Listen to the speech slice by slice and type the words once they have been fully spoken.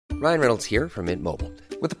Ryan Reynolds here from Mint Mobile.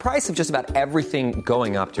 With the price of just about everything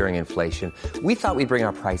going up during inflation, we thought we'd bring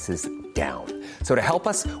our prices down. So to help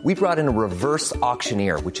us, we brought in a reverse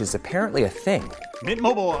auctioneer, which is apparently a thing. Mint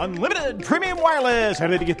Mobile Unlimited Premium Wireless. How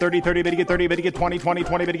to get 30, 30, bit to get 30, bit to get 20, 20,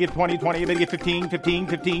 20, bit to get 20, 20, bit to get 15, 15,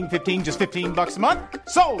 15, 15, just $15 a month?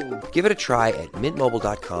 Sold! Give it a try at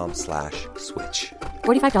mintmobile.com/switch.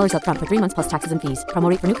 $45 up front for 3 months plus taxes and fees. Promo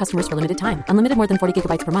rate for new customers for limited time. Unlimited more than 40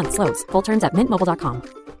 gigabytes per month. Slows full terms at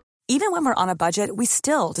mintmobile.com. Even when we're on a budget, we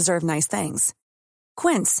still deserve nice things.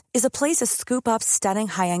 Quince is a place to scoop up stunning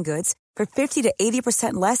high-end goods for 50 to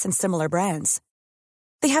 80% less than similar brands.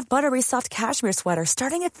 They have buttery soft cashmere sweaters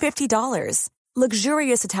starting at $50,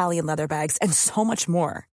 luxurious Italian leather bags, and so much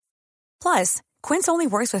more. Plus, Quince only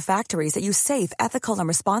works with factories that use safe, ethical, and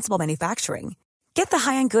responsible manufacturing. Get the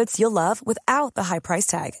high-end goods you'll love without the high price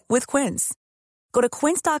tag with Quince. Go to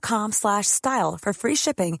quince.com/style for free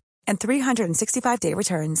shipping and 365-day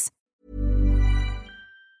returns.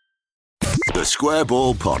 The Square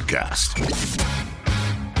Ball Podcast.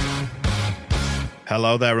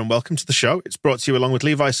 Hello there and welcome to the show. It's brought to you along with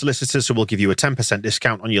Levi Solicitors, who will give you a 10%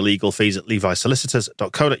 discount on your legal fees at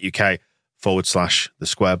levisolicitors.co.uk/the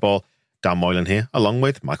Square Ball. Dan Moylan here, along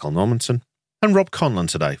with Michael Normanson and Rob Conlon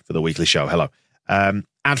today for the weekly show. Hello.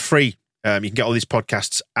 Ad-free. You can get all these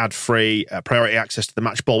podcasts ad-free, priority access to the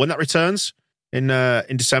match ball when that returns in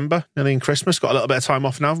December, nearly in Christmas. Got a little bit of time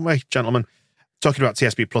off now, haven't we, gentlemen? Talking about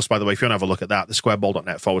TSB Plus, by the way, if you want to have a look at that,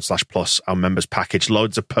 thesquareball.net/plus, our members package,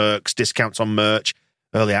 loads of perks, discounts on merch,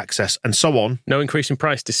 early access, and so on. No increase in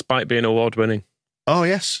price despite being award-winning. Oh,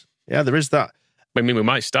 yes. Yeah, there is that. I mean, we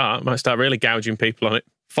might start really gouging people on it.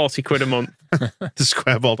 40 quid a month. The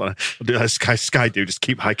Squareball. We'll do that Sky do, just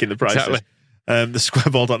keep hiking the prices. Exactly.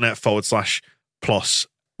 Thesquareball.net/plus.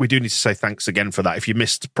 We do need to say thanks again for that. If you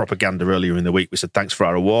missed propaganda earlier in the week, we said thanks for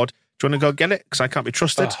our award. Do you want to go get it? Because I can't be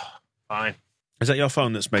trusted. Oh, fine. Is that your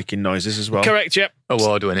phone that's making noises as well? Correct, yep.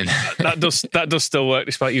 Award winning. That does still work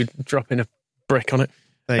despite you dropping a brick on it.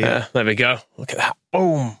 There we go. Look at that.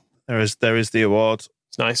 Boom. There is the award.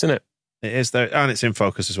 It's nice, isn't it? It is there, and it's in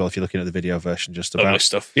focus as well if you're looking at the video version just about. Lovely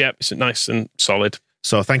stuff. Yeah, it's nice and solid.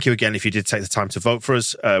 So thank you again if you did take the time to vote for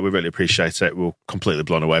us. We really appreciate it. We were completely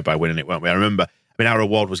blown away by winning it, weren't we? I remember, our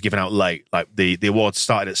award was given out late. Like the awards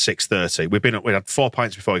started at 6:30. We had 4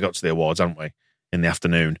 pints before we got to the awards, hadn't we? In the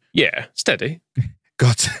afternoon. Yeah, steady.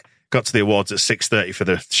 Got to the awards at 6:30 for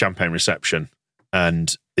the champagne reception,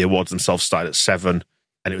 and the awards themselves started at 7,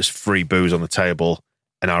 and it was free booze on the table,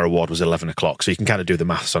 and our award was 11 o'clock. So you can kind of do the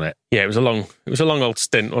maths on it. Yeah, it was a long old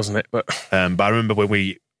stint, wasn't it? But I remember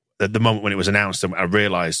at the moment when it was announced, and I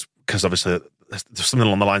realised, because obviously there's something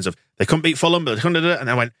along the lines of they couldn't beat Fulham, but they couldn't do it, and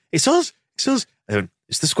I went, it's us. And they went,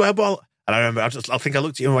 it's the Square Ball. And I remember, I think I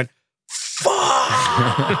looked at you and went, fuck!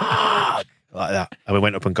 Like that. And we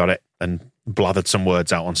went up and got it and blathered some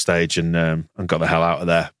words out on stage and got the hell out of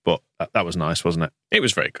there. But that was nice, wasn't it? It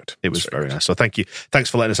was very good. It was very nice. So thank you. Thanks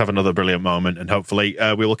for letting us have another brilliant moment. And hopefully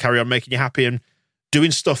we will carry on making you happy and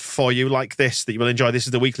doing stuff for you like this that you will enjoy. This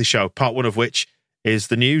is the weekly show, part one of which is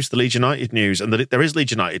the news, the Leeds United news. And there is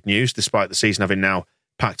Leeds United news, despite the season having now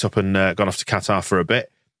packed up and gone off to Qatar for a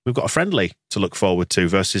bit. We've got a friendly to look forward to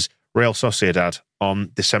versus Real Sociedad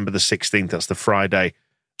on December the 16th. That's the Friday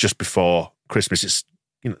just before Christmas. It's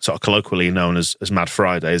sort of colloquially known as Mad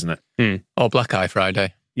Friday, isn't it? Or Black Eye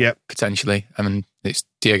Friday. Yep. Potentially. I mean, it's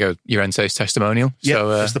Diego Llorente's testimonial. Yep, so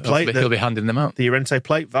there's the plate. He'll be handing them out. The Llorente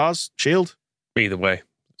plate, vase, shield. Either way,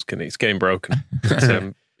 it's getting broken.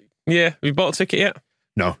 Yeah, have you bought a ticket yet?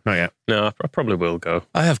 No, not yet. No, I probably will go.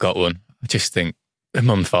 I have got one. I just think a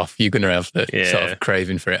month off, you're going to have the sort of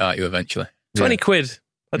craving for it, aren't you, eventually? 20 quid.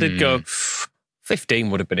 I did go.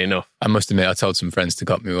 15 would have been enough. I must admit, I told some friends to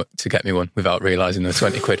get me one without realising the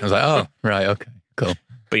 20 quid. I was like, oh, right, okay, cool.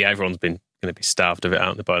 But yeah, everyone's been going to be starved of it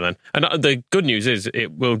out there by then. And the good news is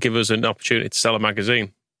it will give us an opportunity to sell a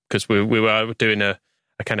magazine, because we were doing a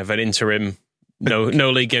kind of an interim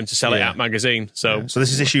no league game to sell it at magazine. So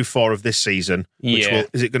this is issue 4 of this season. Which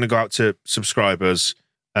is it going to go out to subscribers?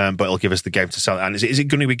 But it'll give us the game to sell it. And is it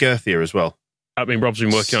going to be girthier as well? I mean, Rob's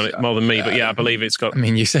been working on it more than me, but yeah, I believe it's got... I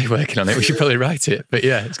mean, you say working on it, we should probably write it. But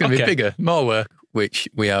yeah, it's going to be bigger, more work, which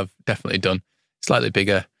we have definitely done. Slightly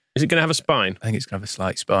bigger. Is it going to have a spine? I think it's going to have a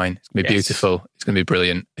slight spine. It's going to be beautiful. It's going to be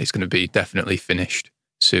brilliant. It's going to be definitely finished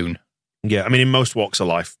soon. Yeah, I mean, in most walks of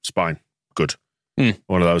life, spine, good.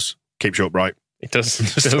 One of those. Keeps you upright. It does.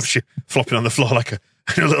 Stops you flopping on the floor like a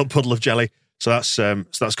little puddle of jelly. So that's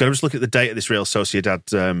good. I'm just looking at the date of this Real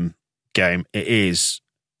Sociedad game. It is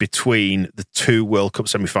between the 2 World Cup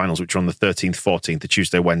semi-finals, which are on the 13th, 14th, the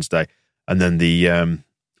Tuesday, Wednesday, and then the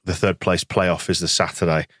third place playoff is the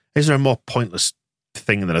Saturday. Is there a more pointless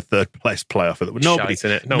thing than a third place playoff. Nobody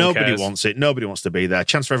wants it. Nobody wants to be there.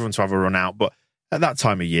 Chance for everyone to have a run out. But at that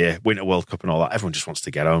time of year, Winter World Cup and all that, everyone just wants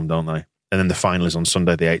to get home, don't they? And then the final is on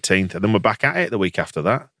Sunday the 18th. And then we're back at it the week after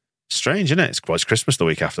that. Strange, isn't it? It's Christmas the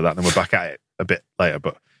week after that. Then we're back at it a bit later.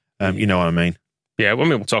 But you know what I mean. Yeah,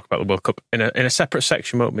 we'll talk about the World Cup in a separate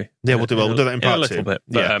section, won't we? Yeah, we'll do that in part a little bit.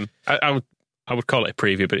 But, yeah. I would call it a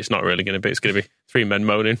preview, but it's not really going to be. It's going to be three men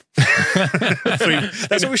moaning.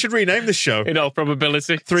 That's what we should rename this show. In all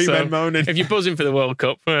probability. Three men moaning. If you're buzzing for the World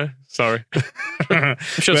Cup, sorry. I'm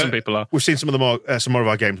sure some people are. We've seen some more of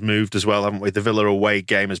our games moved as well, haven't we? The Villa away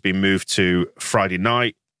game has been moved to Friday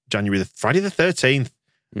night, Friday the 13th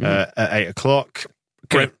at 8 o'clock.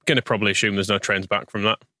 Going to probably assume there's no trains back from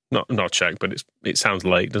that. Not check, but it sounds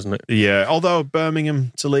late, doesn't it? Yeah, although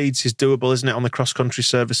Birmingham to Leeds is doable, isn't it, on the cross-country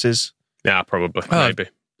services? Yeah, probably. Maybe.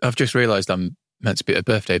 I've just realised I'm meant to be at a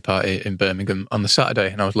birthday party in Birmingham on the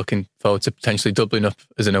Saturday, and I was looking forward to potentially doubling up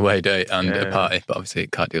as an away day and a party, but obviously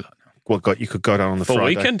it can't do that now. You could go down on the full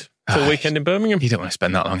Friday. Full weekend in Birmingham. You don't want to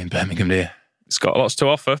spend that long in Birmingham, do you? It's got lots to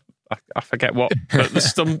offer. I forget what, but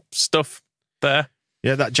there's some stuff there.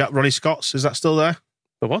 Yeah, that Ronnie Scott's, is that still there?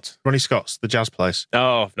 The what? Ronnie Scott's, the jazz place.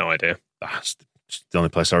 Oh, I've no idea. That's the only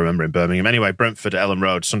place I remember in Birmingham. Anyway, Brentford at Ellen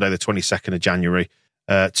Road, Sunday the 22nd of January.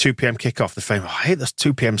 2 p.m. kickoff. I hate those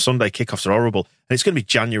 2 p.m. Sunday kickoffs. Are horrible. And it's going to be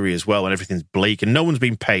January as well, and everything's bleak, and no one's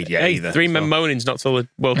been paid yet either. Three men moaning's not till the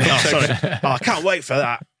World Cup section. I can't wait for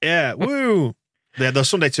that. Yeah, woo. Yeah, those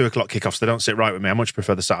Sunday 2 o'clock kickoffs, they don't sit right with me. I much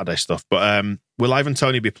prefer the Saturday stuff. But will Ivan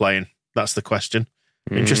Toney be playing? That's the question.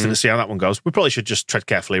 Interesting to see how that one goes. We probably should just tread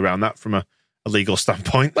carefully around that from a legal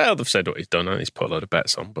standpoint. Well, they've said what he's done, and he's put a load of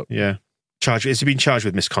bets on. But yeah, has he been charged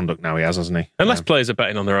with misconduct now? He has, hasn't he? Unless players are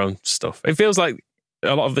betting on their own stuff. It feels like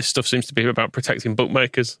a lot of this stuff seems to be about protecting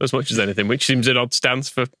bookmakers as much as anything, which seems an odd stance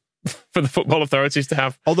for the football authorities to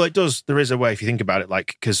have. Although there is a way, if you think about it,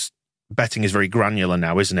 like, because betting is very granular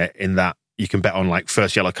now, isn't it? In that you can bet on like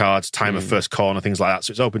first yellow cards, time of first corner, things like that.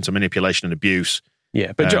 So it's open to manipulation and abuse.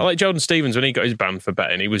 Yeah, but like Jordan Stevens, when he got his ban for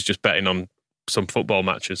betting, he was just betting on some football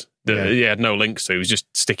matches that he had no links to. He was just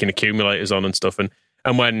sticking accumulators on and stuff.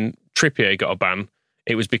 And when Trippier got a ban,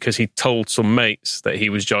 it was because he told some mates that he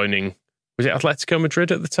was joining, was it Atletico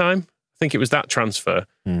Madrid at the time? I think it was that transfer.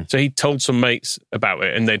 So he told some mates about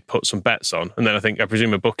it and they'd put some bets on. And then I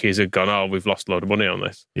presume the bookies had gone, oh, we've lost a load of money on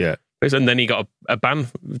this. Yeah. And then he got a ban,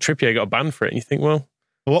 Trippier got a ban for it. And you think, well...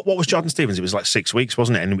 What was Jordan Stevens? It was like 6 weeks,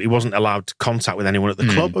 wasn't it? And he wasn't allowed to contact with anyone at the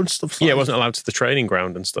club and stuff like that. Yeah, he wasn't allowed to the training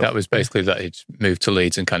ground and stuff. That was basically that he'd moved to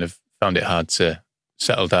Leeds and kind of found it hard to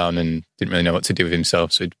settle down and didn't really know what to do with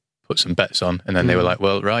himself. So he'd put some bets on. And then they were like,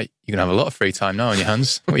 well, right, you're going to have a lot of free time now on your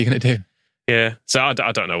hands. What are you going to do? Yeah. So I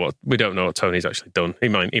don't know we don't know what Tony's actually done. He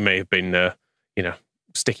may have been,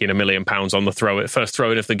 sticking £1 million on the first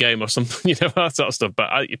throw-in of the game or something, that sort of stuff.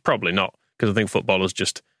 But probably not, because I think footballers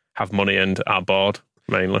just have money and are bored.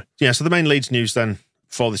 Mainly. Yeah, so the main Leeds news then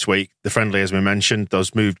for this week, the friendly, as we mentioned,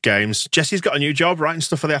 those moved games. Jesse's got a new job writing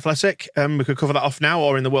stuff for The Athletic. We could cover that off now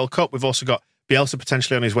or in the World Cup. We've also got Bielsa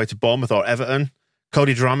potentially on his way to Bournemouth or Everton.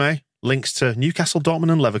 Cody Drame links to Newcastle,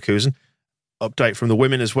 Dortmund and Leverkusen. Update from the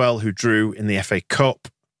women as well, who drew in the FA Cup.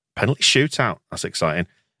 Penalty shootout, that's exciting,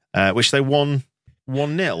 which they won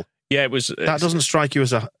 1-0. Yeah, it was... That doesn't strike you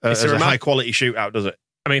as a high-quality shootout, does it?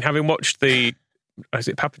 I mean, having watched is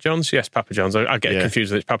it Papa John's? Yes, Papa John's. I get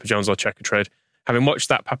confused with it's Papa John's or Checker Trade. Having watched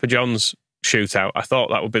that Papa John's shootout, I thought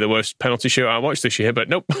that would be the worst penalty shootout I watched this year, but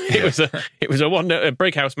nope. It was a one.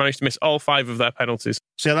 Breakhouse managed to miss all 5 of their penalties.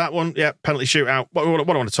 So that one, penalty shootout. What do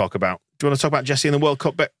I want to talk about? Do you want to talk about Jesse in the World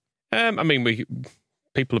Cup bit? I mean,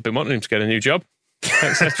 people have been wanting him to get a new job,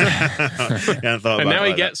 etc. And now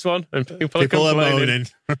he gets one, and people are moaning.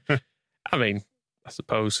 I mean, I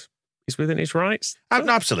suppose he's within his rights.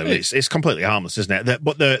 Absolutely. It's completely harmless, isn't it?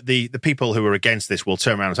 But the people who are against this will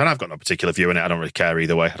turn around and say, I've got no particular view on it. I don't really care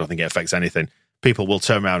either way. I don't think it affects anything. People will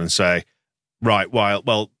turn around and say, right,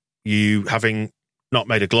 well, you having not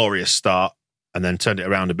made a glorious start and then turned it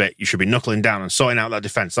around a bit, you should be knuckling down and sorting out that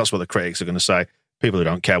defence. That's what the critics are going to say. People who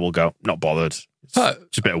don't care will go, not bothered. It's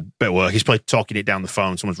just a bit of work. He's probably talking it down the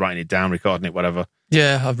phone. Someone's writing it down, recording it, whatever.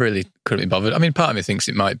 Yeah, I really couldn't be bothered. I mean, part of me thinks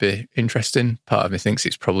it might be interesting. Part of me thinks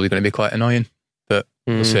it's probably going to be quite annoying. But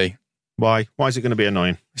we'll see. Why? Why is it going to be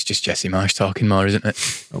annoying? It's just Jesse Marsh talking more, isn't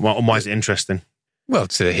it? And why is it interesting? Well,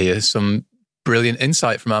 to hear some brilliant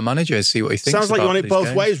insight from our manager, see what he thinks. Sounds like you want it both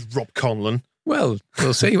games. ways, Rob Conlon. Well,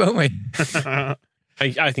 we'll see, won't we?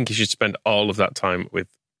 I think you should spend all of that time with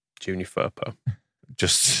Junior Firpo.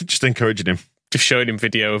 Just encouraging him. Just showing him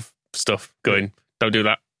video of stuff, going, don't do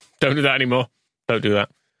that. Don't do that anymore. Don't do that.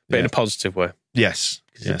 But in a positive way. Yes.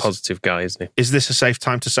 He's a positive guy, isn't he? Is this a safe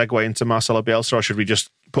time to segue into Marcelo Bielsa, or should we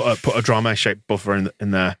just put a drama-shaped buffer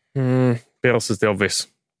in there? Bielsa's the obvious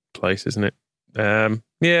place, isn't it?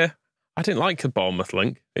 Yeah, I didn't like the Bournemouth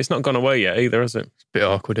link. It's not gone away yet either, has it? It's a bit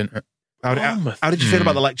awkward, isn't it? How did you feel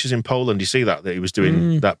about the lectures in Poland? You see that he was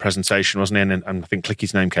doing that presentation, wasn't he? And I think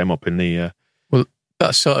Clicky's name came up in the... Well,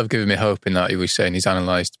 that's sort of given me hope in that he was saying he's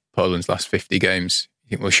analysed Poland's last 50 games. You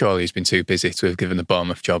think, well, surely he's been too busy to have given the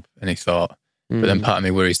Bournemouth job, and he thought... But then part of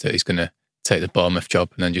me worries that he's going to take the Bournemouth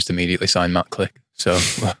job and then just immediately sign Matt Click. So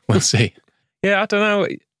we'll see. Yeah, I don't know.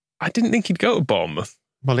 I didn't think he'd go to Bournemouth.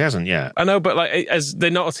 Well, he hasn't yet. I know, but as they're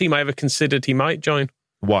not a team I ever considered he might join.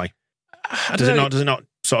 Why? Does it not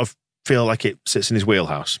sort of feel like it sits in his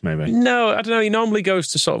wheelhouse, maybe? No, I don't know. He normally goes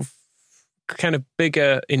to sort of kind of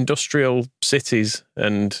bigger industrial cities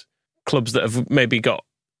and clubs that have maybe got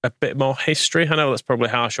a bit more history. I know that's probably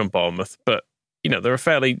harsh on Bournemouth, but they're a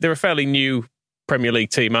fairly new Premier League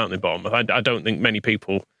team, aren't they, Bournemouth? I don't think many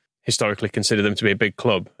people historically consider them to be a big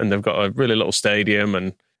club, and they've got a really little stadium,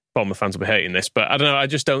 and Bournemouth fans will be hating this, but I don't know, I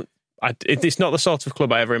just don't... it's not the sort of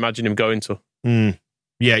club I ever imagined him going to.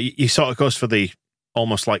 Yeah, he sort of goes for the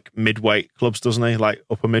almost like midweight clubs, doesn't he? Like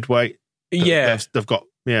upper midweight. Yeah. They've got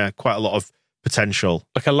quite a lot of potential.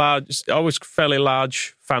 Like always fairly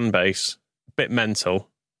large fan base, a bit mental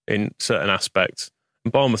in certain aspects.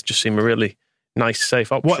 And Bournemouth just seem a really nice,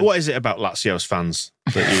 safe option. What is it about Lazio's fans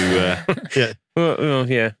that you... yeah. Well,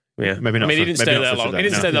 yeah. Maybe not. I mean, he didn't stay there long. He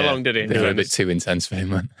didn't stay there long, did he? They were a bit too intense for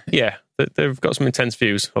him, weren't they? Yeah, they've got some intense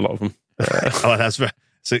views, a lot of them.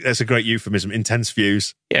 That's a great euphemism, intense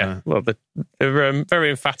views. Yeah, well, they're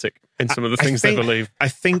very emphatic in some of the things they believe. I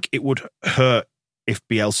think it would hurt if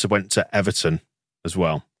Bielsa went to Everton as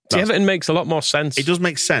well. Everton makes a lot more sense. It does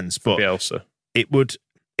make sense, but Bielsa. It would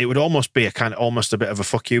almost be almost a bit of a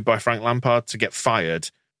fuck you by Frank Lampard to get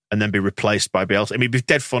fired and then be replaced by Bielsa. I mean, it'd be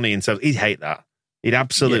dead funny in terms... He'd hate that. He'd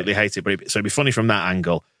absolutely hate it, so it'd be funny from that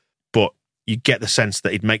angle. But you get the sense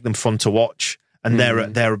that he'd make them fun to watch, and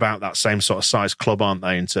they're about that same sort of size club, aren't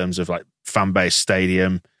they? In terms of like fan base,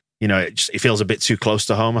 stadium, it feels a bit too close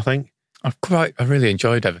to home. I think. I really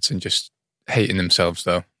enjoyed Everton just hating themselves,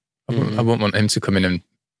 though. I wouldn't want him to come in and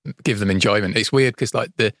give them enjoyment. It's weird because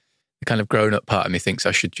like the kind of grown up part of me thinks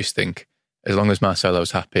I should just think as long as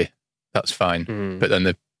Marcelo's happy, that's fine. But then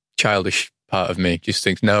the childish part of me just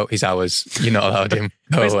thinks, no, he's ours. You're not allowed him.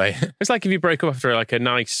 Go away. It's like if you break up after like a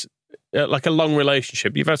nice, like a long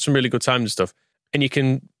relationship, you've had some really good times and stuff, and you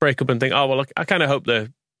can break up and think, oh, well, I kind of hope they're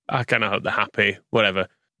happy, whatever.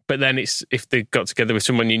 But then if they got together with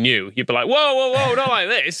someone you knew, you'd be like, whoa, not like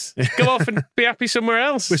this. Go off and be happy somewhere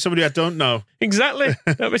else. With somebody I don't know. Exactly.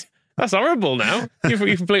 That's horrible now.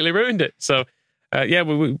 You've completely ruined it. So,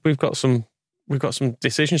 we've got some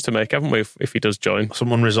decisions to make, haven't we, if he does join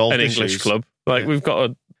some unresolved an English club. Like, we've got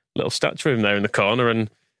a little statue of him there in the corner, and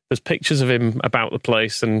there's pictures of him about the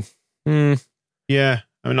place. And yeah,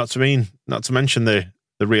 I mean, not to mention the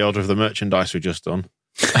reorder of the merchandise we've just done.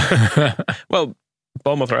 Well,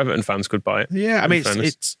 Bournemouth or Everton fans could buy it. Yeah, I mean,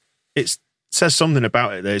 it says something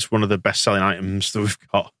about it that it's one of the best-selling items that we've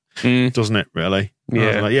got, doesn't it, really?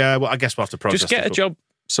 Yeah. Well, I guess we'll have to process. Just get a job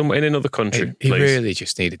somewhere in another country, He please. really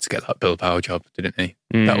just needed to get that Bilbao job, didn't he?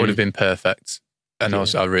 That would have been perfect. And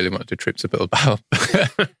also, I really wanted a trip to Bilbao.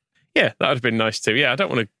 Yeah, that would have been nice too. Yeah, I don't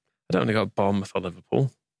want to go to Bournemouth or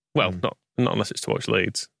Liverpool. Well, not unless it's to watch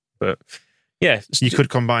Leeds. But yeah, you could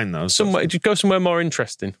combine those. Just go somewhere more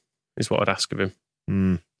interesting is what I'd ask of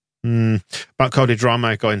him. About Cody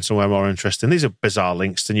Drama going somewhere more interesting. These are bizarre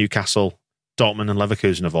links to Newcastle, Dortmund, and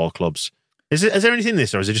Leverkusen of all clubs. Is there anything in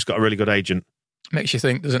this, or has he just got a really good agent? Makes you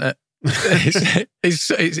think, doesn't it?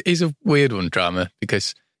 He's a weird one, Drama,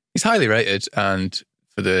 because he's highly rated, and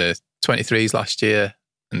for the 23s last year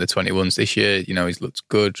and the 21s this year, he's looked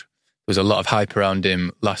good. There was a lot of hype around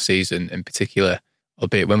him last season in particular,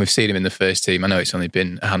 albeit when we've seen him in the first team, I know it's only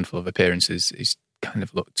been a handful of appearances, he's kind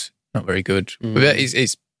of looked not very good. But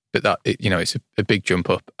it's a big jump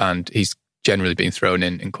up, and he's generally been thrown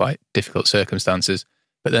in quite difficult circumstances.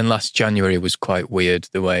 But then last January was quite weird,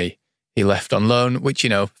 the way he left on loan, which,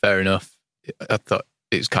 fair enough. I thought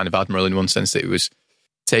it was kind of admirable in one sense that he was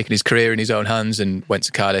taking his career in his own hands and went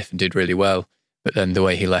to Cardiff and did really well. But then the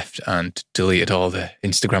way he left and deleted all the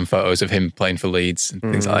Instagram photos of him playing for Leeds and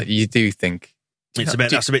things like that, you do think...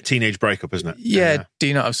 That's a bit teenage breakup, isn't it? Yeah. Do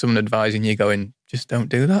you not have someone advising you going, just don't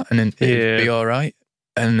do that and then it'll be all right?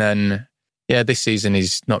 And then, this season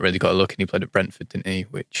he's not really got a look, and he played at Brentford, didn't he?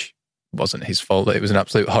 Which wasn't his fault. It was an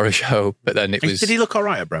absolute horror show. But then it was... Did he look all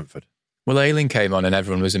right at Brentford? Well, Ayling came on and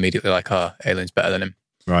everyone was immediately like, Ayling's better than him.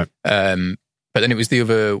 Right. But then it was the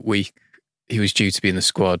other week, he was due to be in the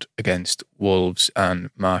squad against Wolves, and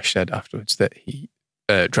Marsh said afterwards that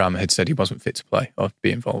Drama had said he wasn't fit to play or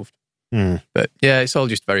be involved. But yeah, it's all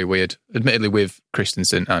just very weird. Admittedly, with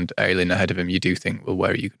Christensen and Ayling ahead of him, you do think, well,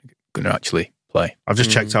 where are you going to actually play? I've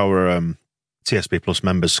just checked our TSB Plus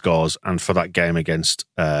members scores, and for that game against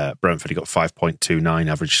Brentford, he got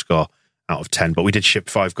 5.29 average score out of 10, but we did ship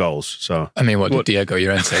 5 goals. So I mean, what did Diego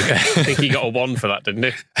Llorente get? I think he got a 1 for that, didn't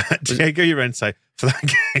he? Diego Llorente for that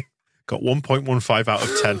game got 1.15 out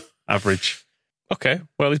of 10 average. Okay,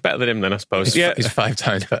 well, he's better than him then, I suppose. He's 5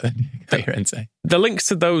 times better than Llorente. The links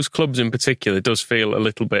to those clubs in particular does feel a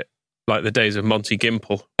little bit like the days of Monty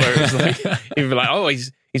Gimple, where it's like you'd be like, oh,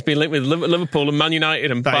 he's been linked with Liverpool and Man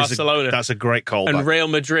United and Barcelona. That's a great call. And Real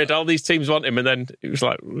Madrid. All these teams want him, and then it was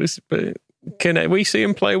like, can we see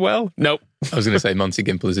him play well? Nope. I was going to say Monty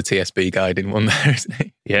Gimple is a TSB guide in one there, isn't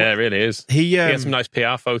he? Yeah, it really is. He had some nice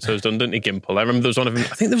PR photos done, didn't he, Gimple? I remember there was one of him.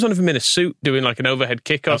 I think there was one of him in a suit doing like an overhead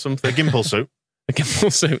kick or something. A Gimple suit. A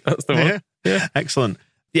Gimple suit. That's the one. Yeah. Excellent.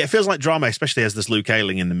 Yeah, it feels like Drama, especially as there's Luke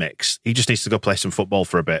Ayling in the mix. He just needs to go play some football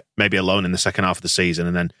for a bit, maybe alone in the second half of the season,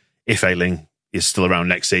 and then if Ayling is still around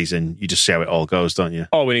next season, you just see how it all goes, don't you?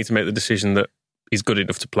 Or we need to make the decision that he's good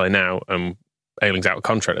enough to play now, and Ayling's out of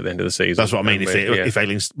contract at the end of the season. That's what I mean. If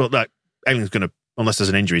Ayling's, Ayling's going to, unless there's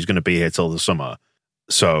an injury, he's going to be here till the summer.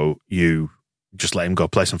 So you just let him go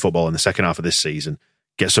play some football in the second half of this season,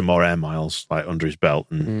 get some more air miles like under his belt,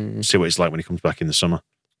 and see what it's like when he comes back in the summer.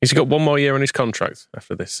 He's got 1 more year on his contract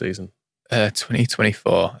after this season.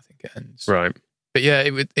 2024, I think it ends. Right. But yeah,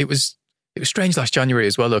 it was strange last January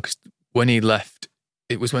as well, though, because when he left,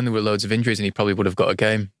 it was when there were loads of injuries, and he probably would have got a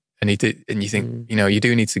game. And he did. And you think, you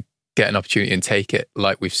do need to get an opportunity and take it,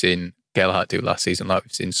 like we've seen Gelhardt do last season, like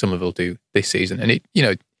we've seen Somerville do this season. And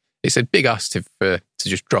it's a big ask to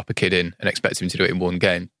just drop a kid in and expect him to do it in one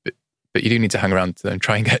game. But you do need to hang around and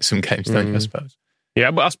try and get some games, don't you, I suppose? Yeah,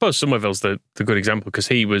 but I suppose Somerville's the good example, because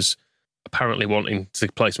he was apparently wanting to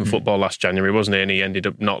play some football last January, wasn't he? And he ended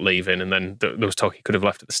up not leaving. And then there was talk he could have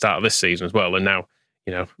left at the start of this season as well. And now,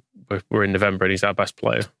 we're in November and he's our best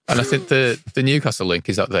player. And I think the Newcastle link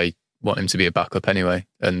is that they want him to be a backup anyway.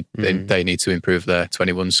 And they need to improve their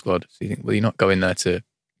 21 squad. So you think, well, you're not going there to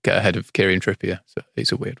get ahead of Kieran Trippier. So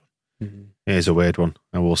it's a weird one. It is a weird one.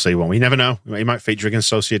 And we'll see one. We never know. He might feature against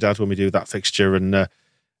Sociedad when we do that fixture. And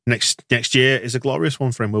next year is a glorious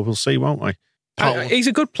one for him. We'll see, won't we? He's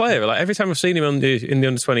a good player. Like every time I've seen him in the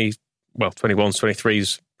under 20, 21s,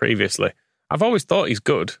 23s previously, I've always thought he's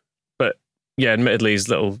good. But yeah, admittedly, his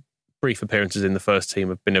little brief appearances in the first team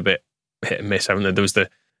have been a bit hit and miss, haven't they? There was the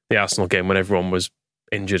Arsenal game when everyone was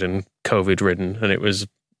injured and COVID ridden, and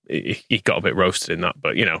he got a bit roasted in that.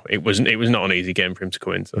 But it was not an easy game for him to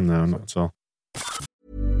come into. No, not at all.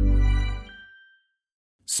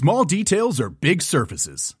 Small details are big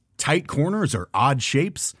surfaces. Tight corners are odd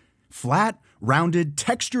shapes. Flat, rounded,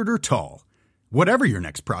 textured, or tall. Whatever your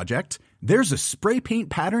next project, there's a spray paint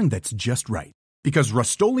pattern that's just right. Because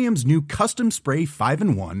Rust-Oleum's new Custom Spray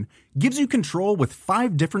 5-in-1 gives you control with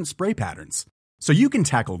 5 different spray patterns. So you can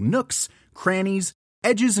tackle nooks, crannies,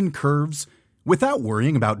 edges, and curves without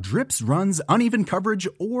worrying about drips, runs, uneven coverage,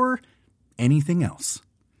 or anything else.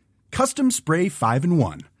 Custom Spray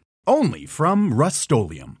 5-in-1. Only from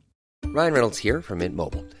Rust-Oleum. Ryan Reynolds here from Mint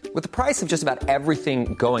Mobile. With the price of just about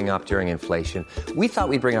everything going up during inflation, we thought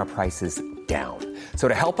we'd bring our prices down. So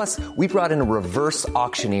to help us, we brought in a reverse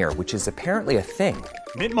auctioneer, which is apparently a thing.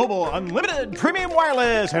 Mint Mobile Unlimited Premium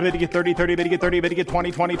Wireless. How to get 30, 30, how to get 30, how to get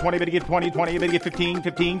 20, 20, 20, how to get 20, 20, how to get 15,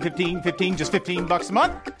 15, 15, 15, just $15 a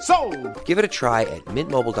month? Sold! Give it a try at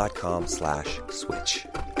mintmobile.com/switch.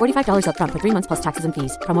 $45 up front for 3 months plus taxes and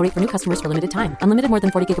fees. Promo rate for new customers for limited time. Unlimited more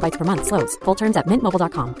than 40 gigabytes per month. Slows full terms at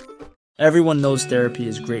mintmobile.com. Everyone knows therapy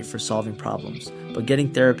is great for solving problems, but getting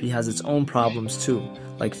therapy has its own problems too,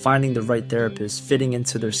 like finding the right therapist, fitting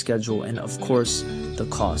into their schedule, and of course, the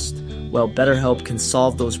cost. Well, BetterHelp can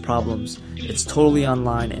solve those problems. It's totally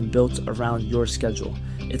online and built around your schedule.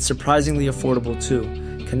 It's surprisingly affordable too.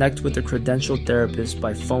 Connect with a credentialed therapist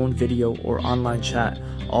by phone, video, or online chat,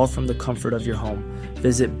 all from the comfort of your home.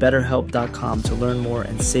 Visit BetterHelp.com to learn more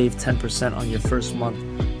and save 10% on your first month.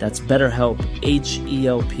 That's BetterHelp,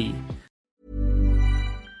 H-E-L-P.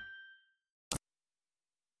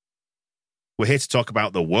 We're here to talk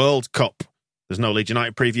about the World Cup. There's no Leeds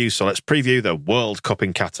United preview, so let's preview the World Cup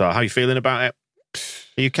in Qatar. How are you feeling about it?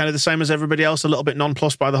 Are you kind of the same as everybody else, a little bit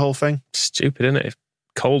nonplussed by the whole thing? Stupid, isn't it? It's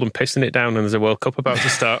cold and pissing it down and there's a World Cup about to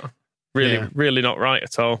start. Really not right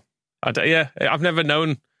at all. I've never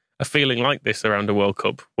known a feeling like this around a World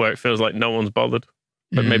Cup, where it feels like no one's bothered.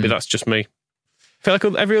 But maybe that's just me. I feel like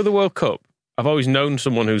every other World Cup, I've always known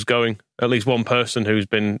someone who's going, at least one person who's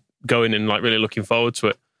been going and like really looking forward to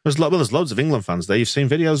it. There's loads of England fans there. You've seen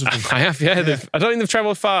videos of them. I have, yeah. I don't think they've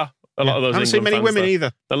travelled far. A lot of those. I haven't seen many women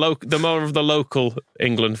either. The more of the local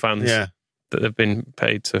England fans that have been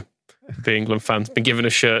paid to be England fans, been given a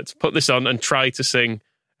shirt. Put this on and try to sing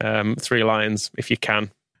Three Lions if you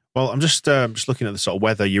can. Well, I'm just looking at the sort of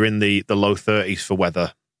weather. You're in the low 30s for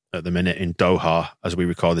weather at the minute in Doha as we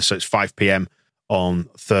record this. So it's 5 p.m. on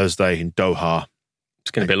Thursday in Doha.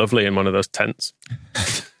 It's going to be lovely in one of those tents.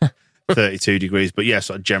 32 degrees. But yeah,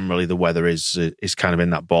 sort of generally the weather is kind of in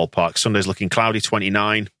that ballpark. Sunday's looking cloudy,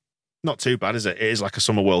 29. Not too bad, is it? It is like a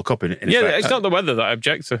summer World Cup in effect. It's not the weather that I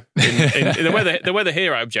object to. The weather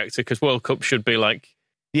here I object to, because World Cup should be like...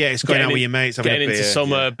 Yeah, it's going out with your mates, having getting a beer, into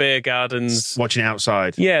summer, beer gardens. Watching it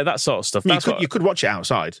outside. Yeah, that sort of stuff. You could watch it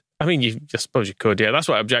outside. I mean, I suppose you could, yeah. That's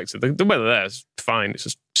what I object to. The weather there is fine. It's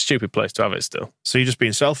a stupid place to have it still. So you're just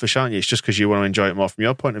being selfish, aren't you? It's just because you want to enjoy it more from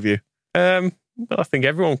your point of view. Well, I think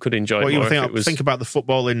everyone could enjoy it more if it was... Think about the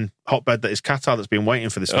footballing hotbed that is Qatar that's been waiting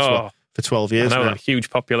for this for 12 years now. A huge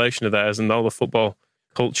population of theirs and all the football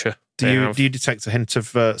culture. Do you detect a hint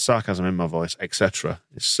of sarcasm in my voice, etc.?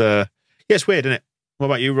 It's it's weird, isn't it? What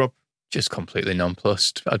about you, Rob? Just completely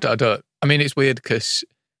nonplussed. I mean, it's weird because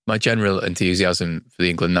my general enthusiasm for the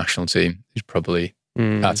England national team is probably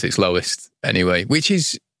at its lowest anyway, which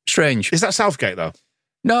is strange. Is that Southgate, though?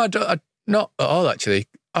 No, not at all, actually.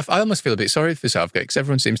 I almost feel a bit sorry for Southgate because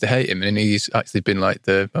everyone seems to hate him, and he's actually been like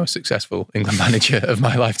the most successful England manager of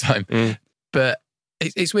my lifetime. But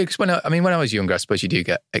it's weird because when I was younger, I suppose you do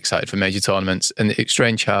get excited for major tournaments, and it's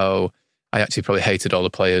strange how I actually probably hated all the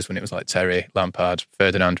players when it was like Terry, Lampard,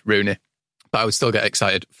 Ferdinand, Rooney, but I would still get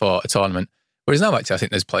excited for a tournament. Whereas now, actually, I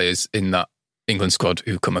think there's players in that England squad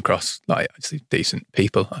who come across like actually decent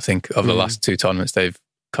people. I think over the last 2 tournaments, they've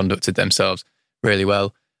conducted themselves really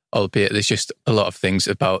well, albeit there's just a lot of things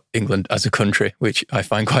about England as a country, which I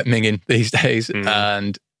find quite minging these days.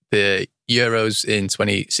 And the Euros in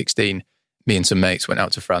 2016, me and some mates went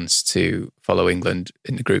out to France to follow England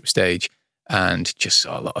in the group stage, and just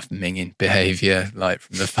saw a lot of minging behaviour, like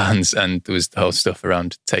from the fans. And there was the whole stuff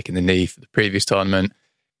around taking the knee for the previous tournament.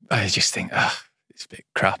 I just think, it's a bit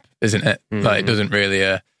crap, isn't it? Like, it doesn't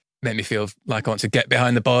really make me feel like I want to get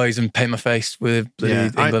behind the boys and paint my face with the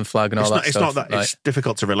England flag and all that stuff. It's not that. Like, it's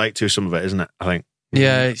difficult to relate to some of it, isn't it? I think.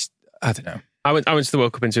 Yeah, I don't know. I went to the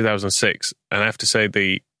World Cup in 2006, and I have to say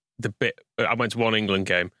the bit I went to one England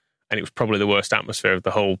game, and it was probably the worst atmosphere of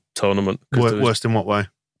the whole tournament. Worst in what way?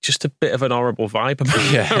 Just a bit of an horrible vibe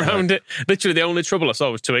around it. Literally, the only trouble I saw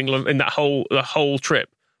was 2 England in the whole trip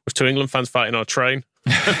was 2 England fans fighting on a train.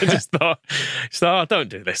 I just thought, don't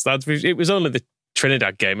do this, lads. It was only the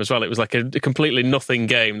Trinidad game as well. It was like a completely nothing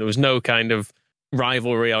game. There was no kind of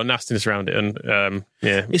rivalry or nastiness around it. And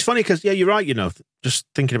it's funny because you're right. You know, just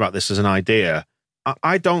thinking about this as an idea,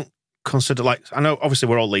 I don't consider, like, I know obviously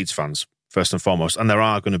we're all Leeds fans first and foremost, and there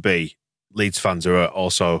are going to be Leeds fans who are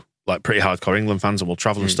also like pretty hardcore England fans and will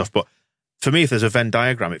travel and stuff. But for me, if there's a Venn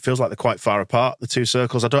diagram, it feels like they're quite far apart, the 2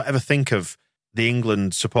 circles. I don't ever think of the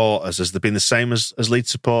England supporters as they've been the same as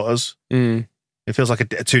Leeds supporters. It feels like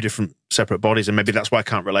 2 different separate bodies, and maybe that's why I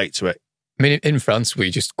can't relate to it. I mean, in France,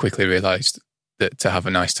 we just quickly realised that to have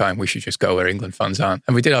a nice time, we should just go where England fans aren't.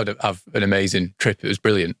 And we did have an amazing trip. It was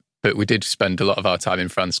brilliant. But we did spend a lot of our time in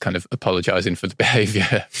France kind of apologising for the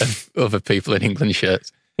behaviour of other people in England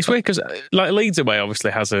shirts. It's weird because like Leeds away obviously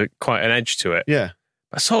has quite an edge to it. Yeah.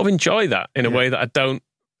 I sort of enjoy that in a way that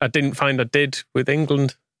I didn't find I did with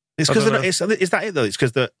England. It's because is that it though? It's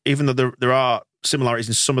because even though there are similarities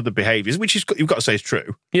in some of the behaviours, which you've got to say is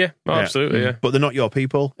true. Yeah, absolutely. Yeah, but they're not your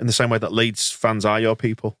people in the same way that Leeds fans are your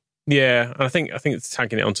people. Yeah, and I think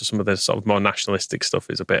tagging it onto some of the sort of more nationalistic stuff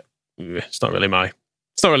is a bit. It's not really my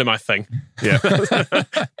thing. Yeah.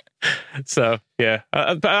 So yeah,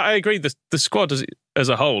 but I agree. The squad as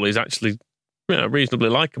a whole is actually reasonably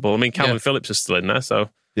likable. I mean, Calvin Phillips is still in there, so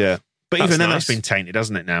yeah. But even then, that's been tainted,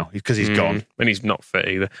 hasn't it? Now because he's gone and he's not fit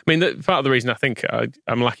either. I mean, part of the reason I think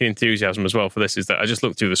I'm lacking enthusiasm as well for this is that I just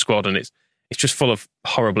looked through the squad and it's just full of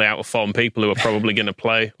horribly out of form people who are probably going to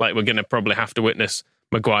play. Like we're going to probably have to witness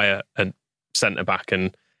Maguire at centre back,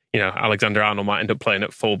 and Alexander-Arnold might end up playing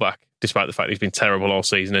at full back, despite the fact he's been terrible all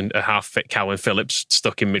season, and a half fit Calvin Phillips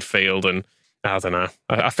stuck in midfield. And I don't know.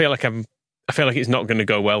 I feel like it's not going to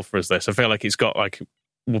go well for us. This. I feel like it's got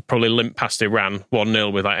we'll probably limp past Iran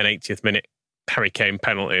 1-0 with like an 80th minute Harry Kane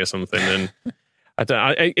penalty or something. And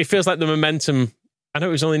it feels like the momentum. I know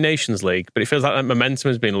it was only Nations League, but it feels like that momentum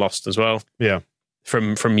has been lost as well. Yeah,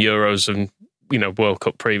 from Euros and World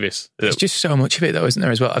Cup previous. There's just so much of it though, isn't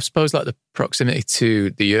there? As well, I suppose like the proximity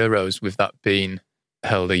to the Euros with that being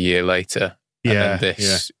held a year later. Yeah, and then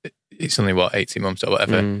this. it's only, 18 months or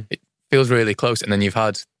whatever. It feels really close. And then you've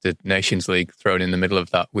had the Nations League thrown in the middle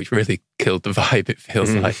of that, which really killed the vibe, it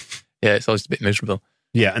feels like. Yeah, it's always a bit miserable.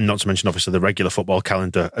 Yeah, and not to mention, obviously, the regular football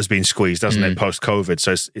calendar has been squeezed, hasn't it, post-COVID?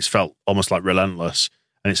 So it's felt almost like relentless,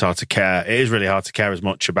 and it's hard to care. It is really hard to care as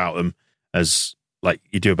much about them as like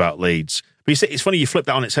you do about Leeds. But you see, it's funny, you flip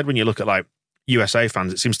that on its head when you look at like USA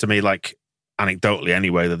fans. It seems to me, like anecdotally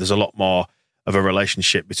anyway, that there's a lot more of a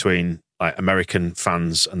relationship between like American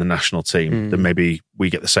fans and the national team than maybe we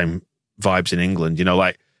get the same vibes in England. You know,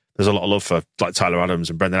 like there's a lot of love for like Tyler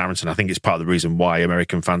Adams and Brendan Aronson. I think it's part of the reason why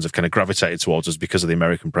American fans have kind of gravitated towards us because of the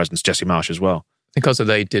American presence. Jesse Marsh as well. Because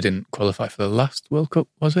they didn't qualify for the last World Cup,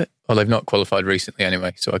 was it? Or they've not qualified recently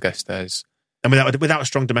anyway. So I guess there's... And without a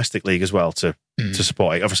strong domestic league as well to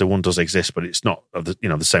support it. Obviously, one does exist, but it's not of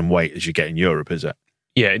the same weight as you get in Europe, is it?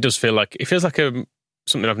 Yeah, it does feel like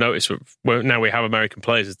something I've noticed. Now we have American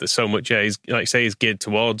players. Is there's so much, is geared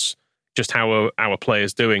towards just how our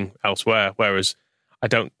players doing elsewhere. Whereas I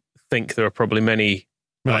don't think there are probably many.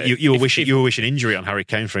 Like you were wishing injury on Harry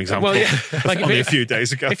Kane, for example. Well, yeah, like only a few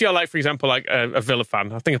days ago. If you're like, for example, like a Villa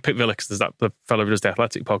fan, I think I picked Villa because there's the fellow who does the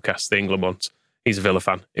Athletic podcast, the England ones. He's a Villa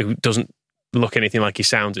fan who doesn't look anything like he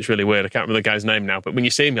sounds. It's really weird. I can't remember the guy's name now, but when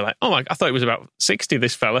you see him, you're like, oh my, I thought he was about 60,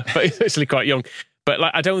 this fella, but he's actually quite young. But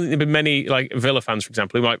like, I don't think there'd be many like Villa fans, for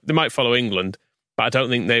example, they might follow England, but I don't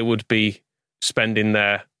think they would be spending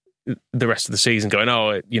the rest of the season going,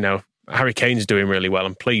 oh, Harry Kane's doing really well.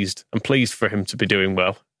 I'm pleased for him to be doing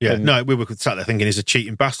well. Yeah, no, we were sat there thinking he's a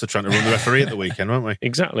cheating bastard trying to run the referee at the weekend, weren't we?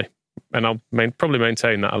 Exactly. And I'll probably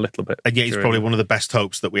maintain that a little bit. And yet he's probably one of the best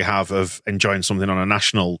hopes that we have of enjoying something on a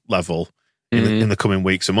national level in the coming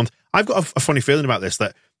weeks and months. I've got a funny feeling about this,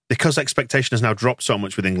 that because expectation has now dropped so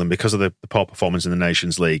much with England because of the poor performance in the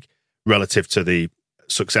Nations League relative to the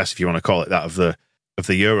success, if you want to call it that, of the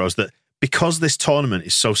Euros, that because this tournament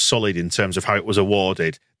is so solid in terms of how it was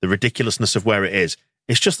awarded, the ridiculousness of where it is,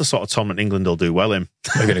 it's just the sort of tournament England will do well in.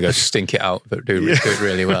 They're going to go stink it out, but do it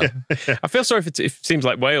really well. I feel sorry if it seems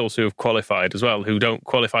like Wales, who have qualified as well, who don't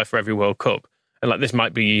qualify for every World Cup. And like this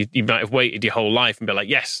might be, you might have waited your whole life and be like,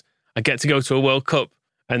 yes, I get to go to a World Cup.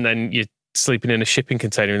 And then you're sleeping in a shipping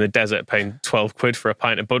container in the desert paying 12 quid for a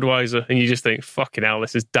pint of Budweiser. And you just think, fucking hell,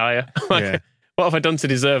 this is dire. What have I done to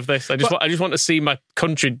deserve this? I just want to see my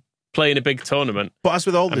country play in a big tournament. But as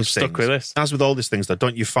with all these things, though,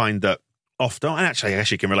 don't you find that often, and actually I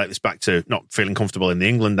guess you can relate this back to not feeling comfortable in the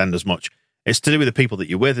England end as much, it's to do with the people that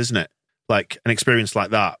you're with, isn't it? Like an experience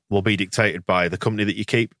like that will be dictated by the company that you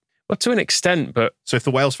keep. Well, to an extent, but... So if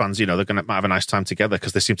the Wales fans, they're going to might have a nice time together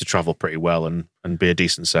because they seem to travel pretty well and be a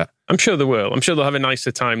decent set. I'm sure they will. I'm sure they'll have a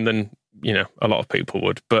nicer time than, a lot of people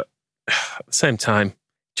would. But at the same time,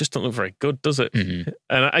 it just don't look very good, does it? Mm-hmm.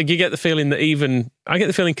 And you get the feeling that I get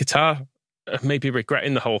the feeling Qatar may be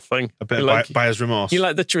regretting the whole thing. A bit of buyer's remorse. You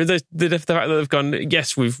like the fact that they've gone,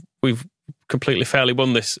 yes, we've completely fairly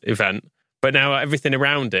won this event, but now everything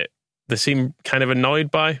around it, they seem kind of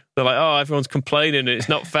annoyed by. They're like, oh, everyone's complaining and it's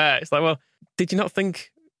not fair. It's like, well, did you not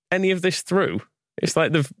think any of this through? It's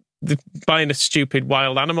like they're buying a stupid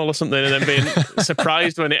wild animal or something and then being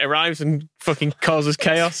surprised when it arrives and fucking causes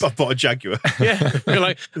chaos. I bought a Jaguar. Yeah. You're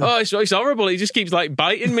like, oh, it's horrible. He just keeps like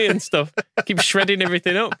biting me and stuff. Keeps shredding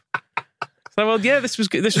everything up. So, well, yeah, this was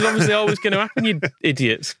obviously always going to happen, you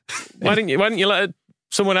idiots. Why didn't you let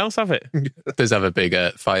someone else have it? It does have a big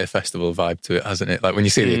Fire Festival vibe to it, hasn't it? Like when you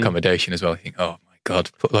see the accommodation as well, you think, oh my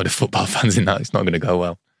God, put a load of football fans in that. It's not going to go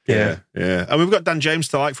well. Yeah. And we've got Dan James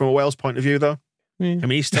to like from a Wales point of view, though. I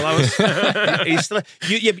mean, he's still ours.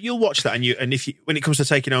 You'll watch that, and if when it comes to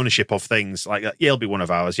taking ownership of things, like he'll be one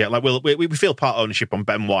of ours. Yeah, like we feel part ownership on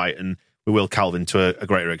Ben White, and we will Calvin to a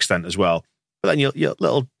greater extent as well. But then you'll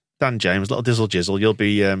little Dan James, little Dizzle Jizzle, you'll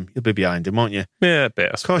be behind him, won't you? Yeah, a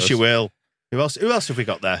bit. Of course you will. Who else have we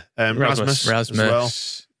got there? Rasmus as well.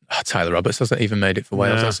 Tyler Roberts hasn't even made it for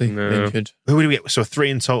Wales, has he? No. Injured. Who do we get? So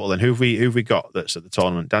 3 in total. Then who've we got that's at the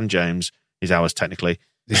tournament? Dan James is ours technically.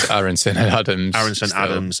 It's Aronson and Adams.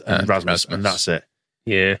 Adams and Rasmus, and that's it.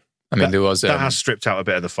 Yeah. I mean, there was... that has stripped out a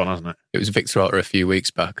bit of the fun, hasn't it? It was Victor Otter a few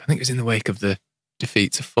weeks back. I think it was in the wake of the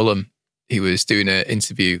defeat to Fulham. He was doing an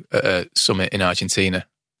interview at a summit in Argentina,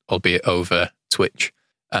 albeit over Twitch,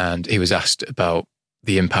 and he was asked about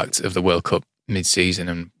the impact of the World Cup mid-season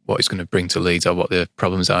and what it's going to bring to Leeds or what the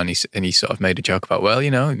problems are, and he sort of made a joke about, well,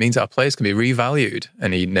 it means our players can be revalued,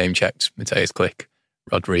 and he name-checked Mateus Klick,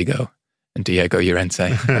 Rodrigo, and Diego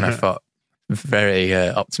Llorente. And I thought, very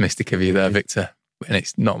optimistic of you there, Victor. And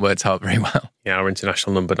it's not worked out very well. Yeah, our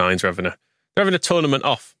international number 9s are having a tournament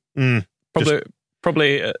off.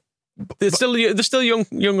 Probably. They're still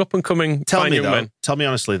young up and coming. Tell me young men. Tell me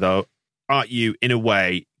honestly though, aren't you in a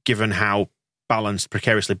way given how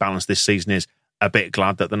precariously balanced this season is, a bit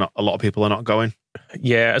glad that a lot of people are not going.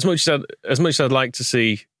 Yeah, as much as I'd like to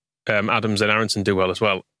see Adams and Aronson do well as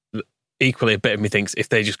well, equally a bit of me thinks if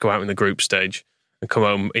they just go out in the group stage and come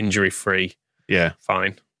home injury free,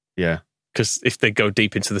 fine. Yeah. Because if they go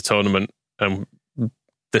deep into the tournament and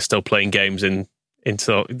they're still playing games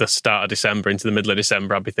into the start of December, into the middle of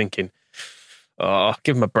December, I'd be thinking, oh,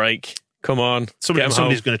 give them a break. Come on.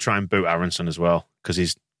 Somebody's going to try and boot Aronson as well because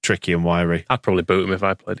he's tricky and wiry. I'd probably boot him if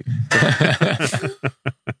I played him.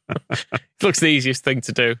 It looks the easiest thing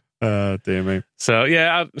to do. Oh, dear me. So,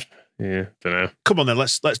 don't know. Come on then,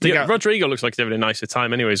 let's dig out. Rodrigo looks like he's having a nicer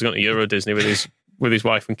time anyway. He's got to Euro Disney with his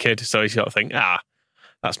wife and kid, so he's got to think,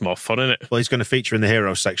 that's more fun, isn't it? Well, he's going to feature in the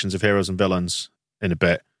heroes sections of Heroes and Villains in a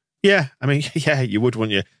bit. Yeah, I mean, you would,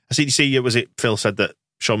 wouldn't you? I see, was it Phil said that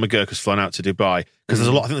Sean McGurk has flown out to Dubai because there's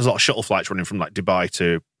a lot of shuttle flights running from like Dubai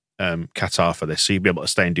to Qatar for this, so you'd be able to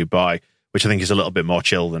stay in Dubai, which I think is a little bit more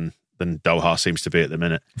chill than Doha seems to be at the